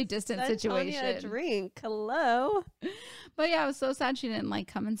socially distant situation. Tanya a drink. Hello. But yeah, I was so sad she didn't like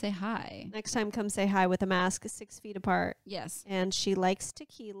come and say hi. Next time, come say hi with a mask 6 feet apart. Yes. And she likes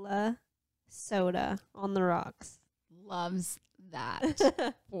tequila, soda on the rocks. Loves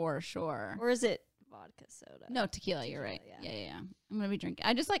that for sure. Or is it vodka soda? No, tequila. You're right. Yeah. I'm going to be drinking.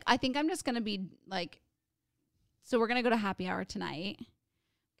 I think I'm just going to be like, so we're going to go to happy hour tonight.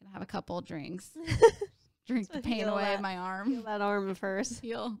 Going to have a couple of drinks. Drink the pain away of my arm. Heal that arm first.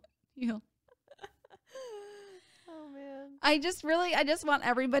 Heal. Oh, man. I just want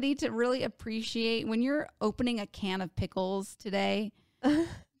everybody to really appreciate when you're opening a can of pickles today.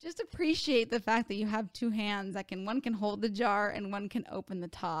 Just appreciate the fact that you have two hands one can hold the jar and one can open the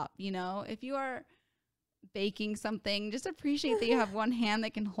top. You know, if you are baking something, just appreciate that you have one hand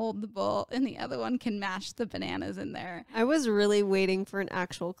that can hold the bowl and the other one can mash the bananas in there. I was really waiting for an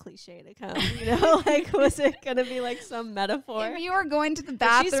actual cliche to come. You know, like, was it going to be like some metaphor? If you are going to the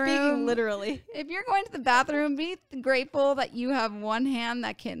bathroom, she's speaking literally. If you're going to the bathroom, be grateful that you have one hand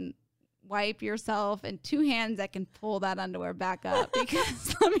that can wipe yourself and two hands that can pull that underwear back up,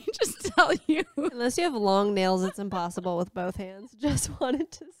 because let me just tell you, unless you have long nails, it's impossible with both hands. Just wanted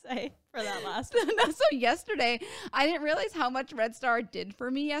to say for that last one. So yesterday I didn't realize how much Red Star did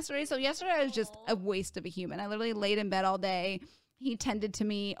for me yesterday. So yesterday I was just a waste of a human. I literally laid in bed all day. He tended to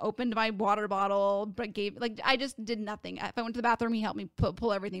me, opened my water bottle, but I just did nothing. If I went to the bathroom, he helped me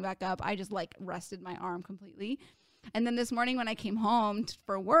pull everything back up. I just like rested my arm completely. And then this morning when I came home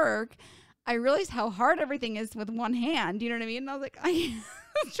for work, I realized how hard everything is with one hand. You know what I mean? And I was like, I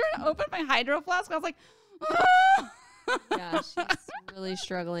was trying to open my hydro flask. I was like, ah! Yeah, she's really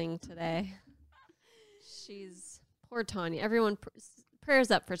struggling today. She's poor Tanya. Everyone,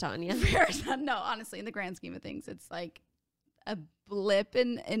 prayers up for Tanya. No, honestly, in the grand scheme of things, it's like a blip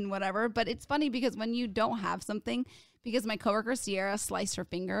in whatever. But it's funny because when you don't have something, because my coworker Sierra sliced her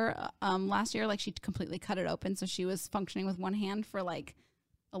finger last year, like she completely cut it open, so she was functioning with one hand for like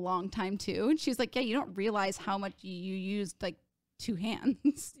a long time too. And she's like, yeah, you don't realize how much you used like two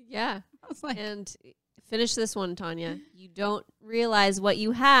hands. Yeah. I was like, and finish this one, Tanya. You don't realize what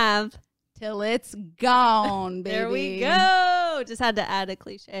you have till it's gone, baby. There we go. Just had to add a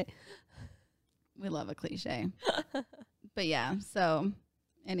cliche. We love a cliche. But yeah, so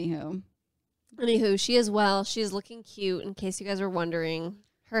anywho, she is well. She is looking cute, in case you guys were wondering.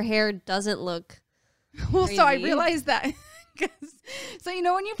 Her hair doesn't look crazy. So I realized that. So you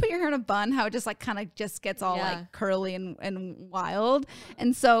know when you put your hair in a bun, how it just like kind of just gets all like curly and wild.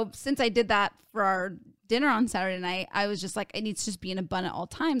 And so since I did that for our dinner on Saturday night, I was just like, it needs to just be in a bun at all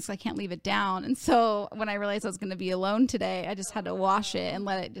times, so I can't leave it down. And so when I realized I was going to be alone today, I just had to wash it and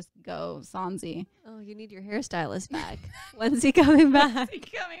let it just go Sansi. Oh, you need your hairstylist back. When's he coming back?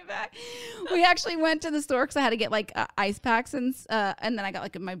 We actually went to the store because I had to get like ice packs and then I got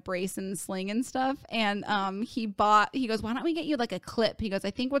like my brace and sling and stuff. And he goes, why don't we get you like a clip? He goes,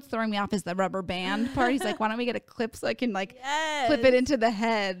 I think what's throwing me off is the rubber band part. He's like, why don't we get a clip so I can like clip it into the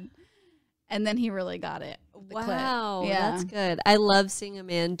head? And then he really got it. Wow, that's good. I love seeing a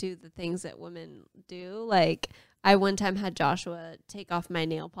man do the things that women do. Like, I one time had Joshua take off my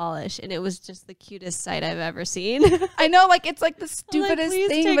nail polish, and it was just the cutest sight I've ever seen. I know, like, it's like the stupidest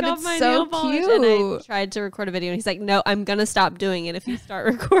thing, but it's so cute. And I tried to record a video, and he's like, no, I'm going to stop doing it if you start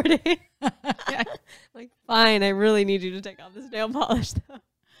recording. Like, fine, I really need you to take off this nail polish, though.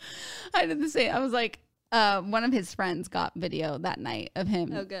 I did the same. I was like, one of his friends got video that night of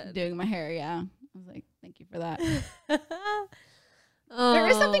him doing my hair. Yeah. I was like, thank you for that. There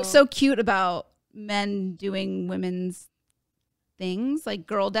is something so cute about men doing women's things, like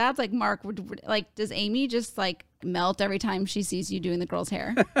girl dads. Like Mark, like, does Amy just like melt every time she sees you doing the girl's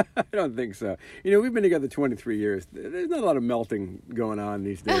hair? I don't think so. We've been together 23 years. There's not a lot of melting going on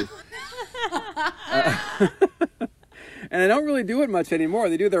these days. And I don't really do it much anymore.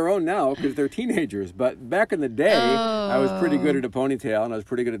 They do their own now because they're teenagers. But back in the day, I was pretty good at a ponytail, and I was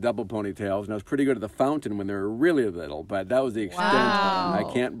pretty good at double ponytails, and I was pretty good at the fountain when they were really little. But that was the extent. Wow.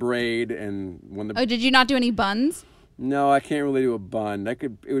 I can't braid, and when the did you not do any buns? No, I can't really do a bun. It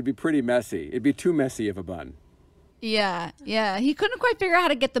would be pretty messy. It'd be too messy of a bun. Yeah. He couldn't quite figure out how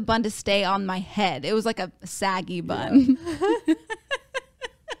to get the bun to stay on my head. It was like a saggy bun. Yeah.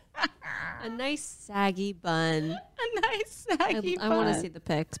 A nice saggy bun. A nice saggy bun. I want to see the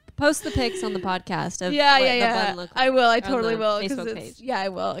pics. Post the pics on the podcast of the bun look like. I will. I totally will. Facebook page. Yeah, I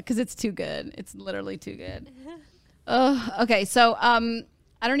will because it's too good. It's literally too good. Okay. So I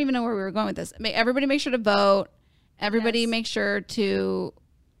don't even know where we were going with this. Everybody make sure to vote. Everybody make sure to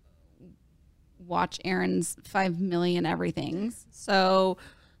watch Erin's 5 million everythings. So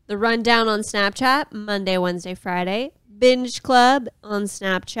the rundown on Snapchat, Monday, Wednesday, Friday. Binge Club on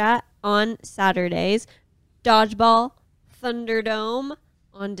Snapchat on Saturdays. Dodgeball, Thunderdome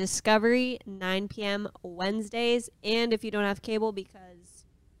on Discovery, 9 p.m. Wednesdays. And if you don't have cable because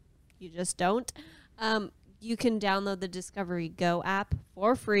you just don't, you can download the Discovery Go app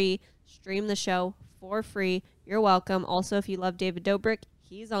for free. Stream the show for free. You're welcome. Also, if you love David Dobrik,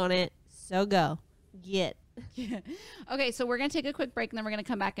 he's on it. So go. Get. Yeah. Okay, so we're going to take a quick break, and then we're going to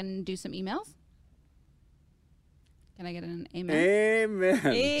come back and do some emails. Can I get an amen? Amen.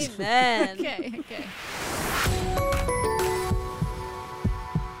 Amen. Okay.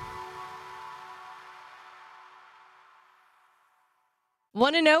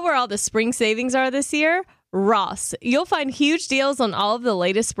 Want to know where all the spring savings are this year? Ross. You'll find huge deals on all of the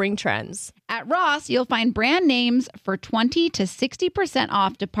latest spring trends. At Ross, you'll find brand names for 20 to 60%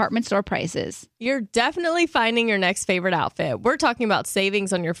 off department store prices. You're definitely finding your next favorite outfit. We're talking about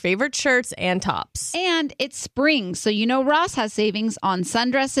savings on your favorite shirts and tops. And it's spring, so Ross has savings on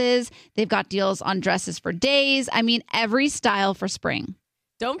sundresses. They've got deals on dresses for days. I mean, every style for spring.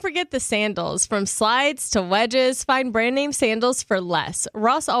 Don't forget the sandals. From slides to wedges, find brand name sandals for less.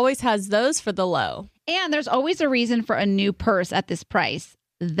 Ross always has those for the low. And there's always a reason for a new purse at this price.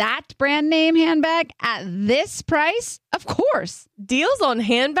 That brand name handbag at this price? Of course. Deals on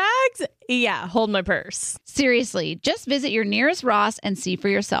handbags? Yeah, hold my purse. Seriously, just visit your nearest Ross and see for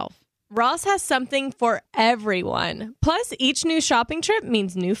yourself. Ross has something for everyone. Plus, each new shopping trip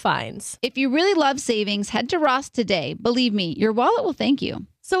means new finds. If you really love savings, head to Ross today. Believe me, your wallet will thank you.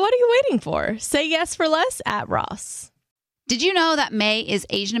 So what are you waiting for? Say yes for less at Ross. Did you know that May is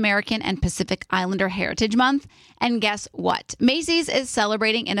Asian American and Pacific Islander Heritage Month? And guess what? Macy's is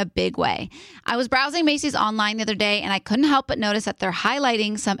celebrating in a big way. I was browsing Macy's online the other day, and I couldn't help but notice that they're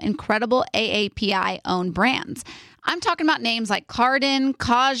highlighting some incredible AAPI-owned brands. I'm talking about names like Cardin,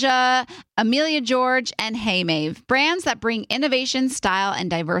 Kaja, Amelia George, and Hey Mave, brands that bring innovation, style, and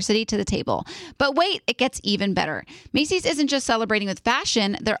diversity to the table. But wait, it gets even better. Macy's isn't just celebrating with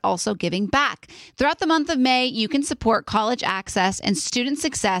fashion, they're also giving back. Throughout the month of May, you can support college access and student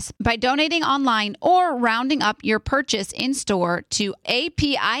success by donating online or rounding up your purchase in store to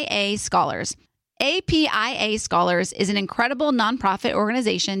APIA Scholars. APIA Scholars is an incredible nonprofit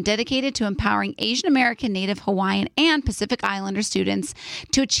organization dedicated to empowering Asian American, Native Hawaiian, and Pacific Islander students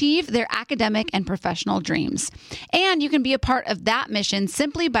to achieve their academic and professional dreams. And you can be a part of that mission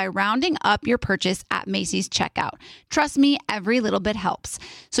simply by rounding up your purchase at Macy's checkout. Trust me, every little bit helps.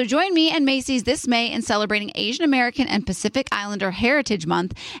 So join me and Macy's this May in celebrating Asian American and Pacific Islander Heritage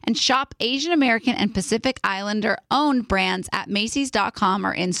Month and shop Asian American and Pacific Islander owned brands at Macy's.com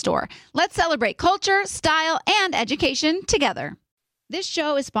or in store. Let's celebrate culture, style, and education together. This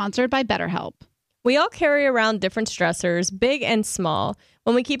show is sponsored by BetterHelp. We all carry around different stressors, big and small.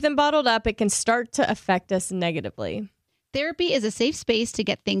 When we keep them bottled up, it can start to affect us negatively. Therapy is a safe space to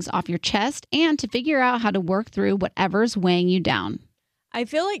get things off your chest and to figure out how to work through whatever's weighing you down. I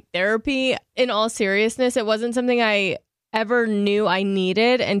feel like therapy, in all seriousness, it wasn't something I ever knew I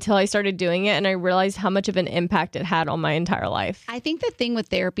needed until I started doing it, and I realized how much of an impact it had on my entire life. I think the thing with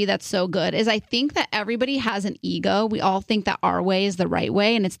therapy that's so good is I think that everybody has an ego. We all think that our way is the right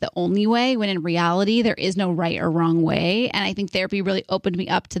way and it's the only way, when in reality there is no right or wrong way. And I think therapy really opened me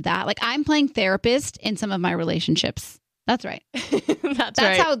up to that. Like, I'm playing therapist in some of my relationships. That's right. That's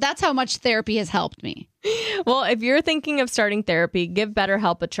right. That's how much therapy has helped me. Well, if you're thinking of starting therapy, give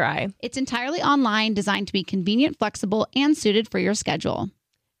BetterHelp a try. It's entirely online, designed to be convenient, flexible, and suited for your schedule.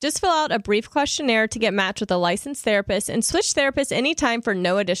 Just fill out a brief questionnaire to get matched with a licensed therapist and switch therapists anytime for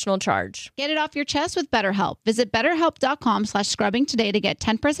no additional charge. Get it off your chest with BetterHelp. Visit BetterHelp.com/scrubbing today to get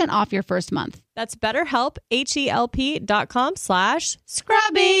 10% off your first month. That's BetterHelp,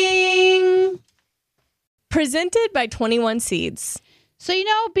 HELP.com/scrubbing. Presented by 21 Seeds. So,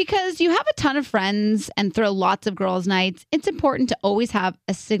 because you have a ton of friends and throw lots of girls' nights, it's important to always have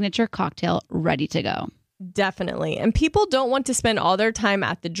a signature cocktail ready to go. Definitely. And people don't want to spend all their time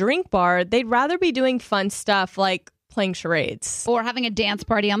at the drink bar. They'd rather be doing fun stuff like playing charades. Or having a dance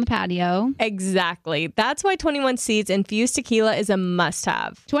party on the patio. Exactly. That's why 21 Seeds infused tequila is a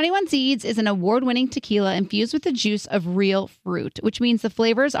must-have. 21 Seeds is an award-winning tequila infused with the juice of real fruit, which means the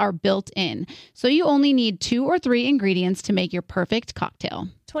flavors are built in. So you only need 2 or 3 ingredients to make your perfect cocktail.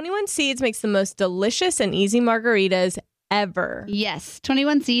 21 Seeds makes the most delicious and easy margaritas ever. Yes,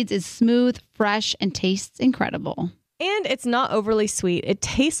 21 Seeds is smooth, fresh, and tastes incredible. And it's not overly sweet. It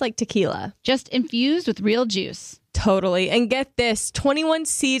tastes like tequila. Just infused with real juice. Totally. And get this, 21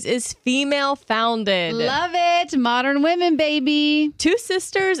 Seeds is female founded. Love it. Modern women, baby. 2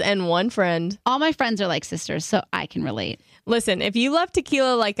 sisters and 1 friend. All my friends are like sisters, so I can relate. Listen, if you love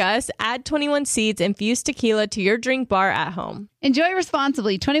tequila like us, add 21 Seeds infused tequila to your drink bar at home. Enjoy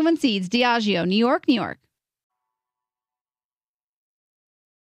responsibly. 21 Seeds, Diageo, New York, New York.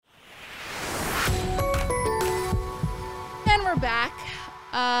 And we're back.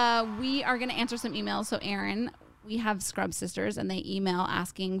 We are going to answer some emails. So, Aaron, we have Scrub Sisters, and they email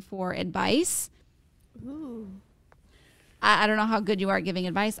asking for advice. Ooh. I don't know how good you are at giving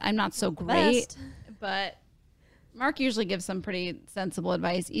advice. I'm not so great, but Mark usually gives some pretty sensible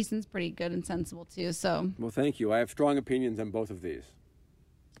advice. Easton's pretty good and sensible, too. So, Well, thank you. I have strong opinions on both of these.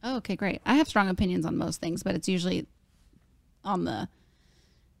 oh, okay, great. I have strong opinions on most things, but it's usually on the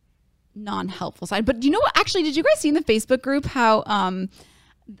non-helpful side. But you know what? Actually, did you guys see in the Facebook group how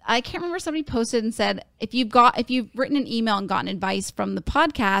I can't remember, somebody posted and said if you've written an email and gotten advice from the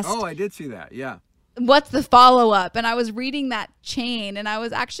podcast, Oh, I did see that. Yeah. what's the follow-up? And I was reading that chain, and I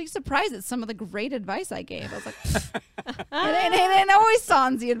was actually surprised at some of the great advice I gave. I was like, it ain't always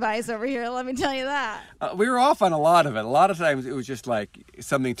Sonzy advice over here, let me tell you that. We were off on a lot of it. A lot of times it was just like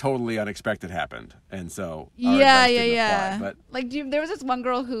something totally unexpected happened. And so our advice didn't apply, but Like, there was this one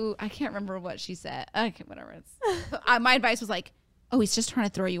girl who, I can't remember what she said. Okay, whatever. My advice was like, oh, he's just trying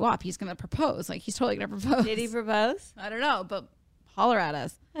to throw you off. He's going to propose. Like, he's totally going to propose. Did he propose? I don't know, but holler at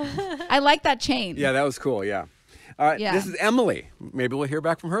us. I like that chain. yeah, that was cool. Yeah. All right, Yeah. This is Emily. Maybe we'll hear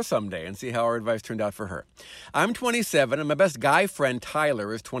back from her someday and see how our advice turned out for her. I'm 27, and my best guy friend,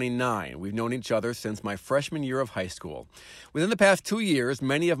 Tyler, is 29. We've known each other since my freshman year of high school. Within the past 2 years,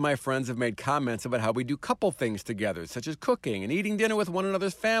 many of my friends have made comments about how we do couple things together, such as cooking and eating dinner with one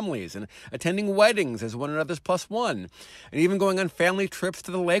another's families and attending weddings as one another's plus one, and even going on family trips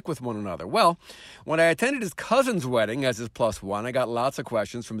to the lake with one another. Well, when I attended his cousin's wedding as his plus one, I got lots of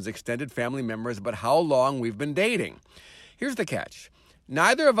questions from his extended family members about how long we've been dating. Here's the catch.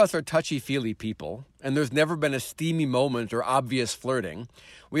 Neither of us are touchy-feely people, and there's never been a steamy moment or obvious flirting.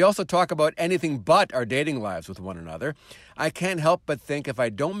 We also talk about anything but our dating lives with one another. I can't help but think if I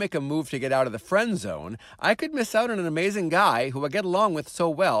don't make a move to get out of the friend zone, I could miss out on an amazing guy who I get along with so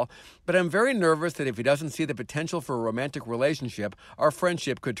well, but I'm very nervous that if he doesn't see the potential for a romantic relationship, our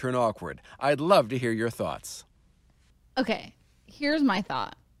friendship could turn awkward. I'd love to hear your thoughts. Okay, here's my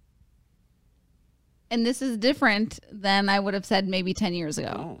thought. And this is different than I would have said maybe 10 years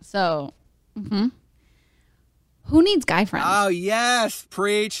ago. Oh. So, who needs guy friends? Oh, yes.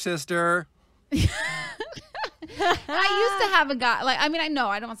 Preach, sister. I used to have a guy, I don't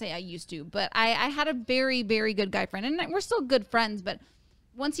want to say I used to, but I had a very, very good guy friend. And we're still good friends, but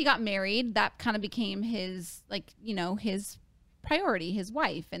once he got married, that kind of became his, his priority, his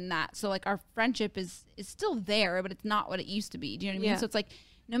wife and that. So, our friendship is still there, but it's not what it used to be. Do you know what I mean? Yeah. So, it's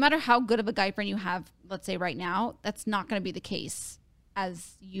no matter how good of a guy friend you have, let's say right now, that's not going to be the case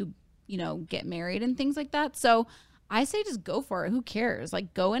as you get married and things like that. So I say just go for it. Who cares?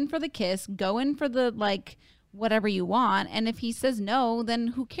 Go in for the kiss, go in for the whatever you want. And if he says no, then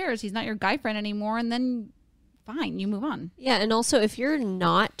who cares? He's not your guy friend anymore. And then fine, you move on. Yeah, and also if you're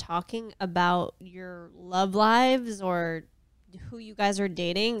not talking about your love lives or who you guys are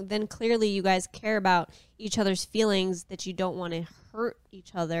dating, then clearly you guys care about each other's feelings, that you don't want to hurt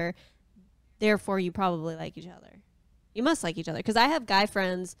each other. Therefore, you probably like each other. You must like each other. Because I have guy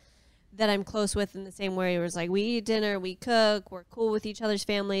friends that I'm close with in the same way. Where it's we eat dinner, we cook, we're cool with each other's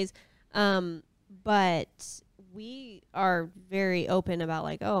families. But we are very open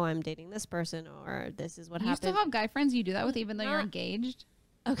about oh, I'm dating this person, or this is what You happened. still have guy friends you do that with even though you're engaged?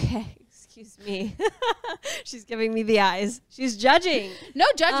 Okay, Excuse me. She's giving me the eyes. She's judging. No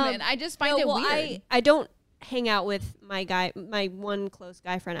judgment. I just find it weird. I don't hang out with my one close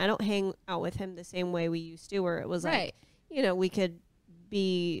guy friend. I don't hang out with him the same way we used to, where it was like, we could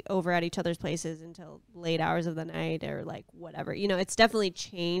be over at each other's places until late hours of the night or like whatever. It's definitely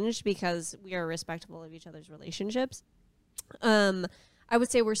changed because we are respectful of each other's relationships. I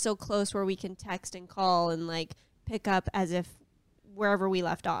would say we're so close where we can text and call and like pick up as if wherever we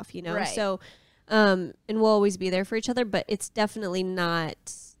left off, Right. So, and we'll always be there for each other, but it's definitely not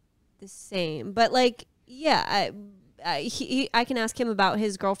the same. But like, yeah, I can ask him about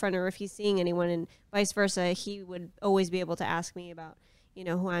his girlfriend or if he's seeing anyone, and vice versa. He would always be able to ask me about,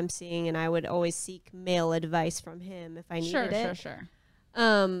 who I'm seeing, and I would always seek male advice from him if I needed it. Sure.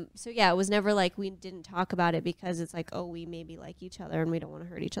 So yeah, it was never like we didn't talk about it because it's like, oh, we maybe like each other and we don't want to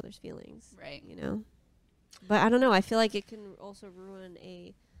hurt each other's feelings. Right. But I don't know. I feel like it can also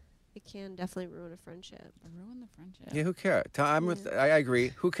definitely ruin a friendship. Ruin the friendship. Yeah, who cares? I agree.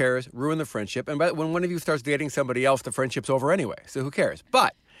 Who cares? Ruin the friendship. And when one of you starts dating somebody else, the friendship's over anyway. So who cares?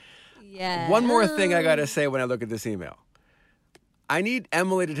 But one more thing I got to say when I look at this email. I need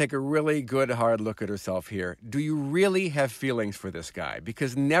Emily to take a really good, hard look at herself here. Do you really have feelings for this guy?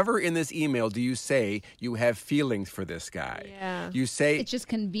 Because never in this email do you say you have feelings for this guy. Yeah. You say... It's just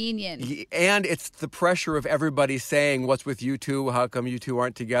convenient. And it's the pressure of everybody saying, what's with you two? How come you two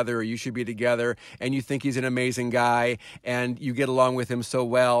aren't together? Or you should be together. And you think he's an amazing guy. And you get along with him so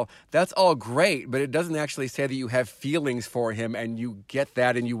well. That's all great. But it doesn't actually say that you have feelings for him. And you get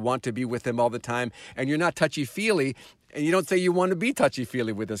that. And you want to be with him all the time. And you're not touchy-feely. And you don't say you want to be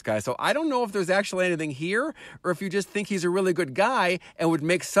touchy-feely with this guy. So I don't know if there's actually anything here or if you just think he's a really good guy and would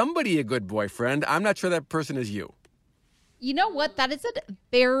make somebody a good boyfriend. I'm not sure that person is you. You know what? That is a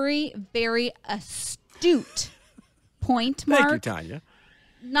very, very astute point, Mark. Thank you, Tanya.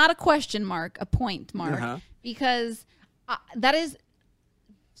 Not a question mark, a point mark. Uh-huh. Because that is,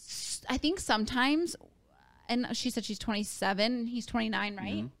 I think sometimes, and she said she's 27, he's 29,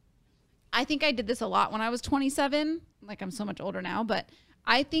 right? Mm-hmm. I think I did this a lot when I was 27. Like, I'm so much older now, but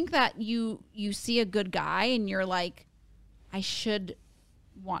I think that you see a good guy and you're like, I should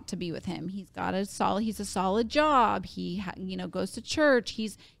want to be with him. He's a solid job. He goes to church.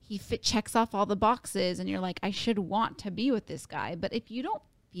 He checks off all the boxes, and you're like, I should want to be with this guy. But if you don't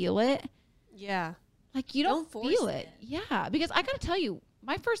feel it, yeah, like you don't force feel it. Yeah, because I got to tell you,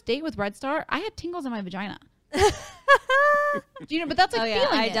 my first date with Red Star, I had tingles in my vagina. Do you know? But that's like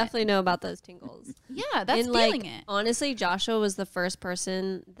feeling I it. definitely know about those tingles. Yeah, that's and feeling it. Honestly, Joshua was the first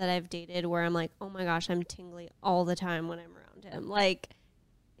person that I've dated where I'm like, oh my gosh, I'm tingly all the time when I'm around him. Like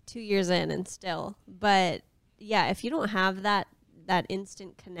 2 years in and still. But yeah, if you don't have that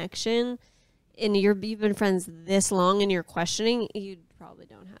instant connection and you've been friends this long and you're questioning, you probably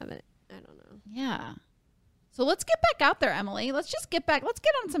don't have it. I don't know. Yeah. So let's get back out there, Emily. Let's just get back. Let's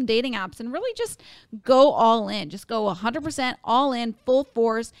get on some dating apps and really just go all in. Just go 100% all in, full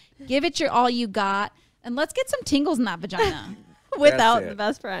force. Give it all you got. And let's get some tingles in that vagina. Without the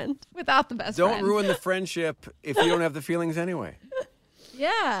best friend. Without the best Don't friend. ruin the friendship if you don't have the feelings anyway.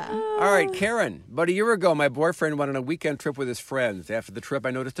 Yeah. All right, Karen. About a year ago, my boyfriend went on a weekend trip with his friends. After the trip,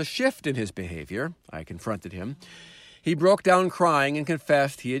 I noticed a shift in his behavior. I confronted him. He broke down crying and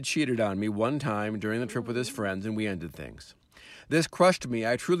confessed he had cheated on me one time during the trip with his friends, and we ended things. This crushed me.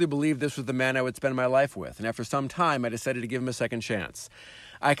 I truly believed this was the man I would spend my life with, and after some time, I decided to give him a second chance.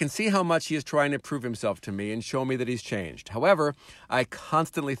 I can see how much he is trying to prove himself to me and show me that he's changed. However, I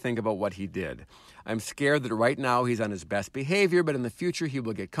constantly think about what he did. I'm scared that right now he's on his best behavior, but in the future he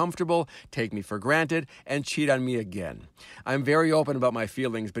will get comfortable, take me for granted, and cheat on me again. I'm very open about my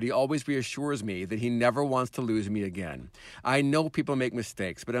feelings, but he always reassures me that he never wants to lose me again. I know people make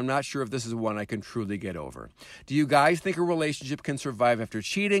mistakes, but I'm not sure if this is one I can truly get over. Do you guys think a relationship can survive after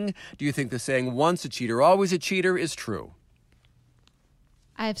cheating? Do you think the saying, once a cheater, always a cheater, is true?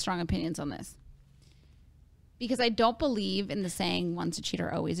 I have strong opinions on this. Because I don't believe in the saying, once a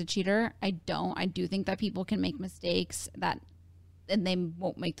cheater, always a cheater. I don't. I do think that people can make mistakes and they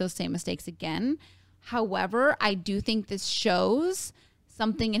won't make those same mistakes again. However, I do think this shows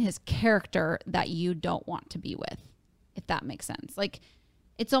something in his character that you don't want to be with, if that makes sense. Like,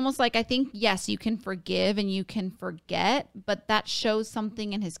 it's almost like, I think, yes, you can forgive and you can forget, but that shows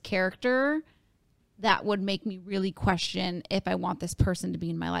something in his character that would make me really question if I want this person to be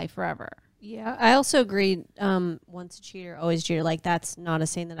in my life forever. Yeah, I also agree. Once a cheater, always a cheater. Like, that's not a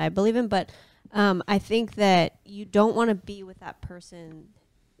saying that I believe in, but I think that you don't want to be with that person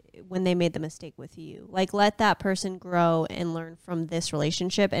when they made the mistake with you. Like, let that person grow and learn from this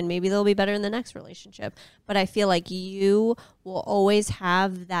relationship, and maybe they'll be better in the next relationship. But I feel like you will always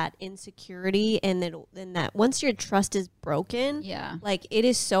have that insecurity, and that once your trust is broken, like, it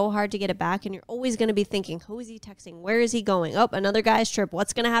is so hard to get it back, and you're always going to be thinking, who is he texting? Where is he going? Oh, another guy's trip.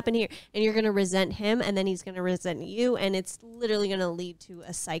 What's going to happen here? And you're going to resent him, and then he's going to resent you, and it's literally going to lead to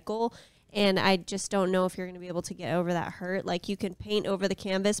a cycle. And I just don't know if you're going to be able to get over that hurt. Like, you can paint over the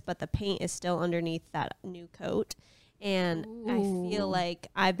canvas, but the paint is still underneath that new coat. And I feel like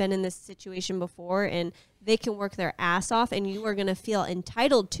I've been in this situation before, and they can work their ass off, and you are going to feel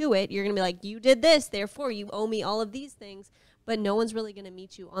entitled to it. You're going to be like, you did this, therefore you owe me all of these things. But no one's really going to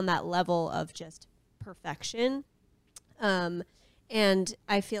meet you on that level of just perfection. And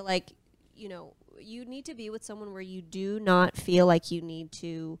I feel like, you know, you need to be with someone where you do not feel like you need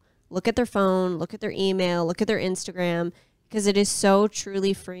to look at their phone, look at their email, look at their Instagram, because it is so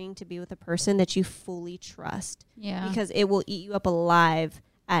truly freeing to be with a person that you fully trust. Yeah. Because it will eat you up alive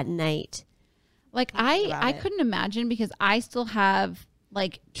at night. Like, I couldn't imagine, because I still have,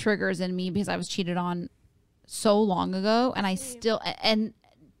 like, triggers in me because I was cheated on so long ago, and I still, and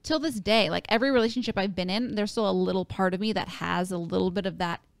till this day, like, every relationship I've been in, there's still a little part of me that has a little bit of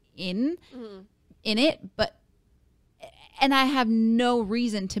that in it, but and I have no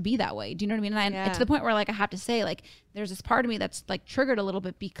reason to be that way. Do you know what I mean? And to the point where, like, I have to say, like, there's this part of me that's, like, triggered a little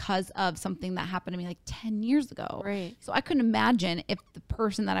bit because of something that happened to me, like, 10 years ago. Right. So I couldn't imagine if the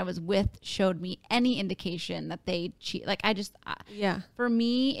person that I was with showed me any indication that they cheat. Like, I just, for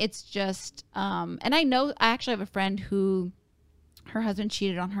me, it's just, and I know, I actually have a friend who, her husband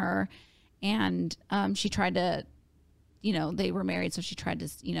cheated on her, and she tried to, you know, they were married, so she tried to,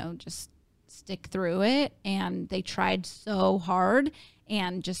 you know, just stick through it, and they tried so hard,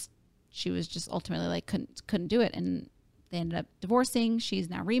 and just she was just ultimately like couldn't do it, and they ended up divorcing. She's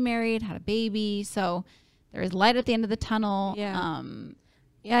now remarried, had a baby, so there is light at the end of the tunnel.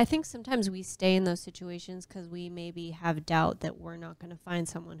 I think sometimes we stay in those situations because we maybe have doubt that we're not going to find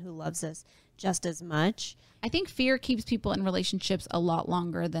someone who loves us just as much. I think fear keeps people in relationships a lot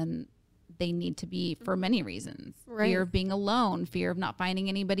longer than they need to be for many reasons. Fear of being alone, fear of not finding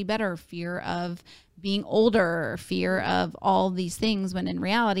anybody better, fear of being older, fear of all these things, when in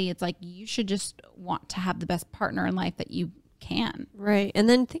reality, it's like, you should just want to have the best partner in life that you can. Right. And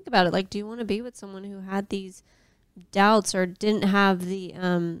then think about it. Like, do you want to be with someone who had these doubts or didn't have the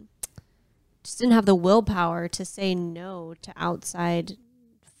willpower to say no to outside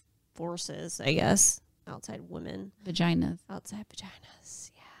forces, I guess, outside women. Outside vaginas.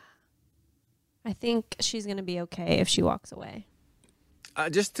 I think she's going to be okay if she walks away.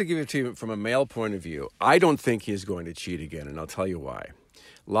 Just to give it to you from a male point of view, I don't think he's going to cheat again, and I'll tell you why.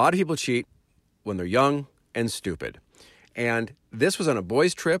 A lot of people cheat when they're young and stupid. And this was on a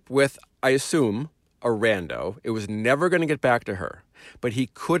boys' trip with, I assume, a rando. It was never going to get back to her. But he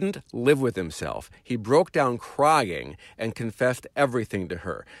couldn't live with himself. He broke down crying and confessed everything to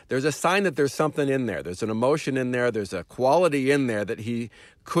her. There's a sign that there's something in there. There's an emotion in there. There's a quality in there that he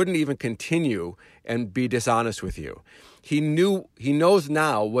couldn't even continue and be dishonest with you. He knows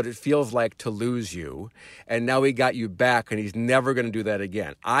now what it feels like to lose you, and now he got you back, and he's never going to do that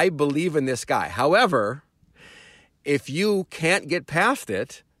again. I believe in this guy. However, if you can't get past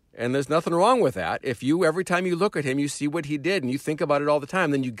it, and there's nothing wrong with that. If you, every time you look at him, you see what he did and you think about it all the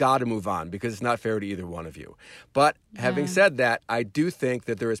time, then you got to move on, because it's not fair to either one of you. But having said that, I do think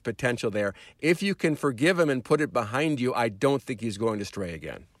that there is potential there. If you can forgive him and put it behind you, I don't think he's going to stray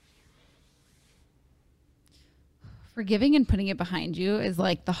again. Forgiving and putting it behind you is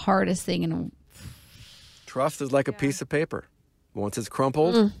like the hardest thing. And trust is like a piece of paper. Once it's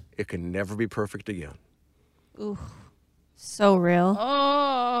crumpled, it can never be perfect again. Ooh. So real.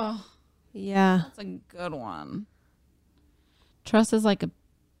 Oh. Yeah. That's a good one. Trust is like a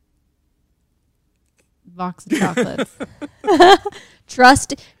box of chocolates.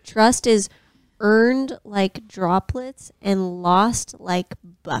 Trust is earned like droplets and lost like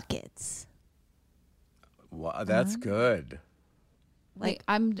buckets. Wow, that's good. Like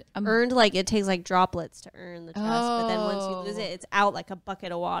I'm earned like it takes like droplets to earn the trust, but then once you lose it, it's out like a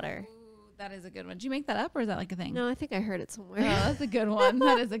bucket of water. That is a good one. Did you make that up, or is that like a thing? No, I think I heard it somewhere. Oh, that's a good one.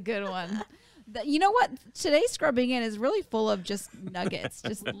 That is a good one. You know what? Today's Scrubbing In is really full of just nuggets,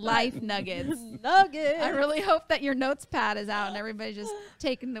 just life nuggets. Nuggets. I really hope that your notes pad is out and everybody's just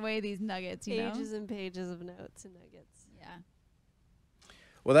taking away these nuggets. Pages and pages of notes and nuggets. Yeah.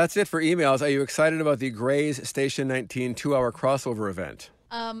 Well, that's it for emails. Are you excited about the Grey's Station 19 2-hour crossover event?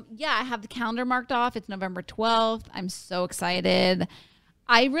 Yeah, I have the calendar marked off. It's November 12th. I'm so excited.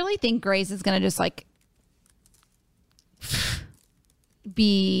 I really think Grey's is going to just like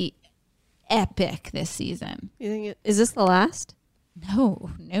be epic this season. You think is this the last? No.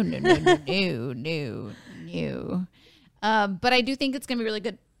 But I do think it's going to be really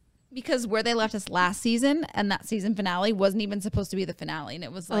good because where they left us last season and that season finale wasn't even supposed to be the finale. And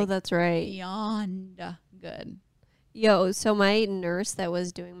it was like, Oh, that's right. beyond good. Yo, so my nurse that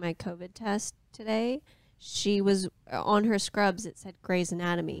was doing my COVID test today, she was on her scrubs. It said Grey's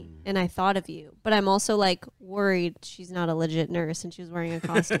Anatomy, and I thought of you. But I'm also like worried she's not a legit nurse and she was wearing a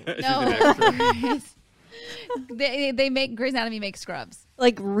costume. No, they make Grey's Anatomy make scrubs.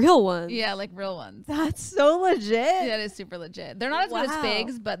 Like real ones. Yeah, like real ones. That's so legit. That is super legit. They're not as good as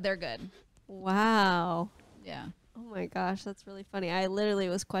Figs, but they're good. Wow. Yeah. Oh my gosh, that's really funny. I literally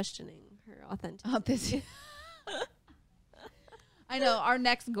was questioning her authenticity. I know our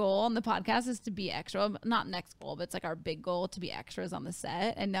next goal on the podcast is to be extra. Not next goal, but it's like our big goal to be extras on the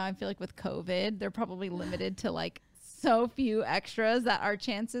set. And now I feel like with COVID, they're probably limited to like so few extras that our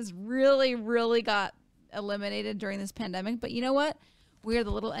chances really, really got eliminated during this pandemic. But you know what? We're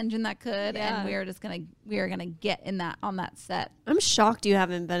the little engine that could, and we are gonna get in that on that set. I'm shocked you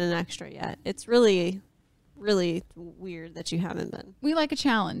haven't been an extra yet. It's really, really weird that you haven't been. We like a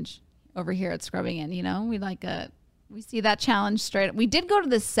challenge over here at Scrubbing In. You know, we see that challenge straight. We did go to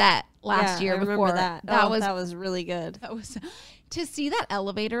the set last year. I remember before that. That was really good. That was to see that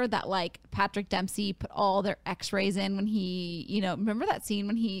elevator that like Patrick Dempsey put all their X-rays in when he, you know, remember that scene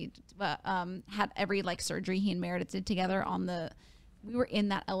when he had every like surgery he and Meredith did together on the. We were in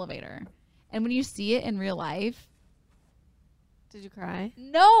that elevator, and when you see it in real life. Did you cry?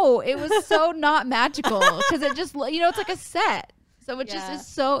 No, it was so not magical because it just, you know, it's like a set. So it just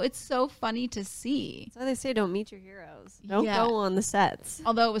is it's so funny to see. That's why they say don't meet your heroes. Don't go on the sets.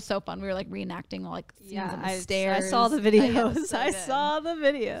 Although it was so fun. We were like reenacting like scenes on the stairs. I saw the videos. I saw the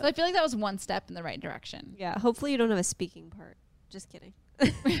videos. So I feel like that was one step in the right direction. Yeah. Hopefully you don't have a speaking part. Just kidding.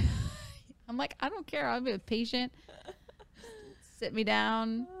 I'm like, I don't care. I'll be a patient. Sit me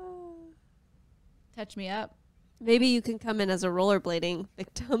down. Touch me up. Maybe you can come in as a rollerblading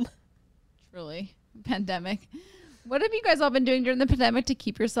victim. Truly. Pandemic. What have you guys all been doing during the pandemic to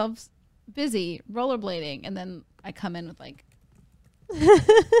keep yourselves busy? Rollerblading. And then I come in with like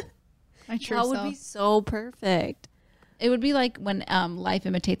my true self. That would be so perfect. It would be like when life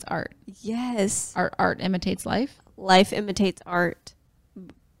imitates art. Yes. Art imitates life. Life imitates art.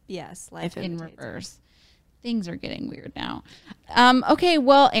 Yes, life imitates in reverse. Art. Things are getting weird now. Okay,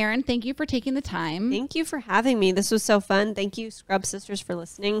 well, Erin, thank you for taking the time. Thank you for having me. This was so fun. Thank you, Scrub Sisters, for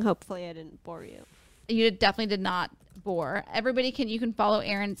listening. Hopefully I didn't bore you. You definitely did not bore. Everybody you can follow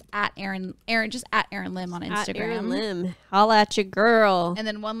Erin's at Erin just at Erin Lim on Instagram. At Erin Lim. Holla at your girl. And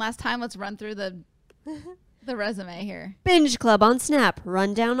then one last time, let's run through the resume here. Binge Club on Snap,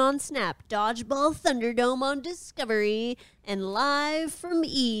 Rundown on Snap, Dodgeball Thunderdome on Discovery, and Live from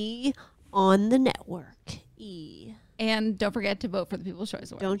E on the network. E. And don't forget to vote for the People's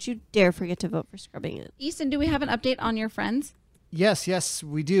Choice Award. Don't you dare forget to vote for Scrubbing It. Easton, do we have an update on your friends? Yes,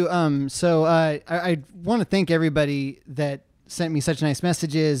 we do. So I want to thank everybody that sent me such nice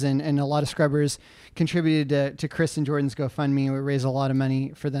messages, and a lot of scrubbers contributed to Chris and Jordan's GoFundMe. We raised a lot of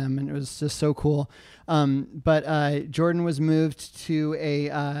money for them, and it was just so cool. But Jordan was moved to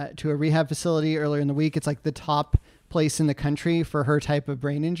a rehab facility earlier in the week. It's like the top place in the country for her type of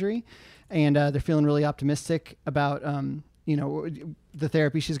brain injury, and they're feeling really optimistic about the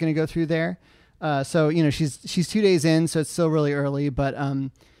therapy she's going to go through there. So she's 2 days in, so it's still really early, but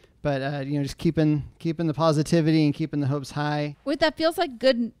just keeping the positivity and keeping the hopes high. Wait, that feels like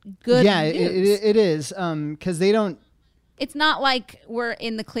good. Yeah, news. it is. 'Cause they don't. It's not like we're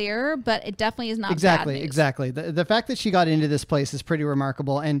in the clear, but it definitely is not exactly. bad news. Exactly. The fact that she got into this place is pretty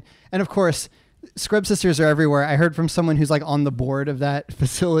remarkable, and of course, Scrub Sisters are everywhere. I heard from someone who's like on the board of that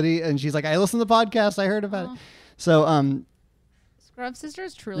facility, and she's like, "I listened to the podcast. I heard about it." So, Scrub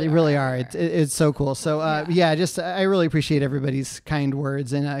Sisters truly they really are. It's so cool. So I really appreciate everybody's kind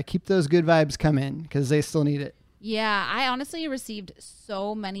words, and keep those good vibes coming because they still need it. Yeah, I honestly received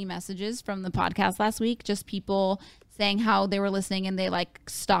so many messages from the podcast last week, just people saying how they were listening and they like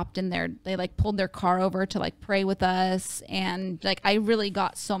stopped they like pulled their car over to like pray with us, and like I really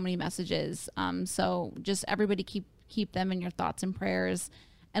got so many messages. So just everybody keep them in your thoughts and prayers,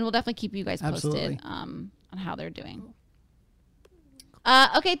 and we'll definitely keep you guys posted on how they're doing.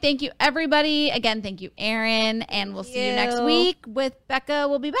 Okay, thank you everybody. Again, thank you, Erin, and we'll see you next week with Becca.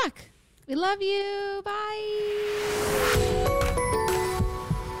 We'll be back. We love you. Bye.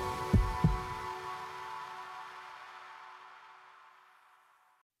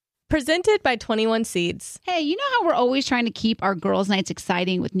 Presented by 21 Seeds. Hey, you know how we're always trying to keep our girls' nights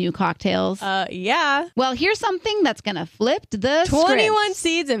exciting with new cocktails? Yeah. Well, here's something that's going to flip the 21 script.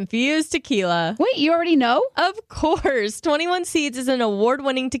 Seeds infused tequila. Wait, you already know? Of course. 21 Seeds is an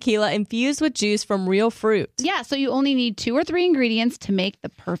award-winning tequila infused with juice from real fruit. Yeah, so you only need 2 or 3 ingredients to make the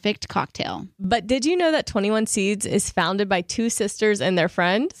perfect cocktail. But did you know that 21 Seeds is founded by 2 sisters and their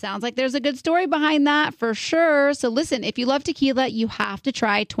friend? Sounds like there's a good story behind that for sure. So listen, if you love tequila, you have to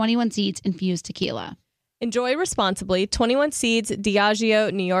try 21 Seeds infused tequila. Enjoy responsibly. 21 Seeds,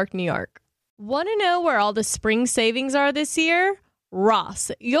 Diageo, New York, New York. Want to know where all the spring savings are this year?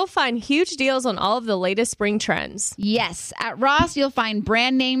 Ross. You'll find huge deals on all of the latest spring trends. Yes, at Ross, you'll find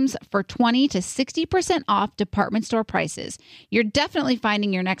brand names for 20 to 60% off department store prices. You're definitely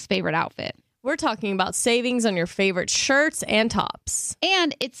finding your next favorite outfit. We're talking about savings on your favorite shirts and tops.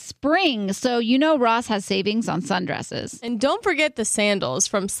 And it's spring, so you know Ross has savings on sundresses. And don't forget the sandals.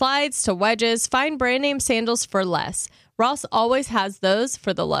 From slides to wedges, find brand name sandals for less. Ross always has those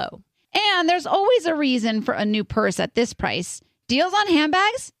for the low. And there's always a reason for a new purse at this price. Deals on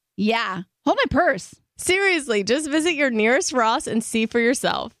handbags? Yeah. Hold my purse. Seriously, just visit your nearest Ross and see for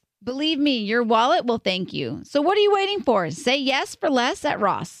yourself. Believe me, your wallet will thank you. So what are you waiting for? Say yes for less at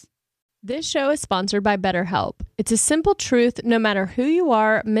Ross. This show is sponsored by BetterHelp. It's a simple truth. No matter who you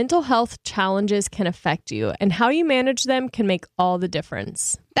are, mental health challenges can affect you, and how you manage them can make all the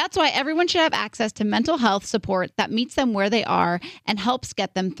difference. That's why everyone should have access to mental health support that meets them where they are and helps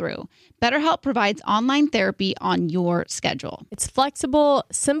get them through. BetterHelp provides online therapy on your schedule. It's flexible,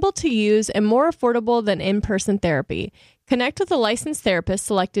 simple to use, and more affordable than in-person therapy. Connect with a licensed therapist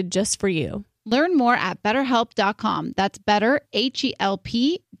selected just for you. Learn more at BetterHelp.com. That's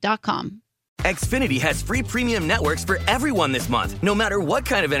BetterHelp.com. Xfinity has free premium networks for everyone this month, no matter what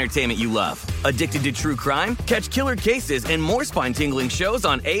kind of entertainment you love. Addicted to true crime? Catch killer cases and more spine-tingling shows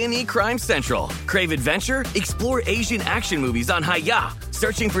on A&E Crime Central. Crave adventure? Explore Asian action movies on Hi-Ya.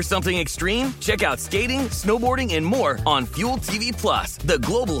 Searching for something extreme? Check out skating, snowboarding, and more on Fuel TV Plus, the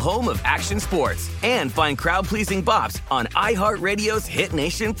global home of action sports. And find crowd-pleasing bops on iHeartRadio's Hit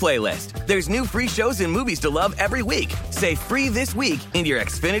Nation playlist. There's new free shows and movies to love every week. Say free this week in your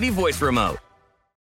Xfinity voice remote.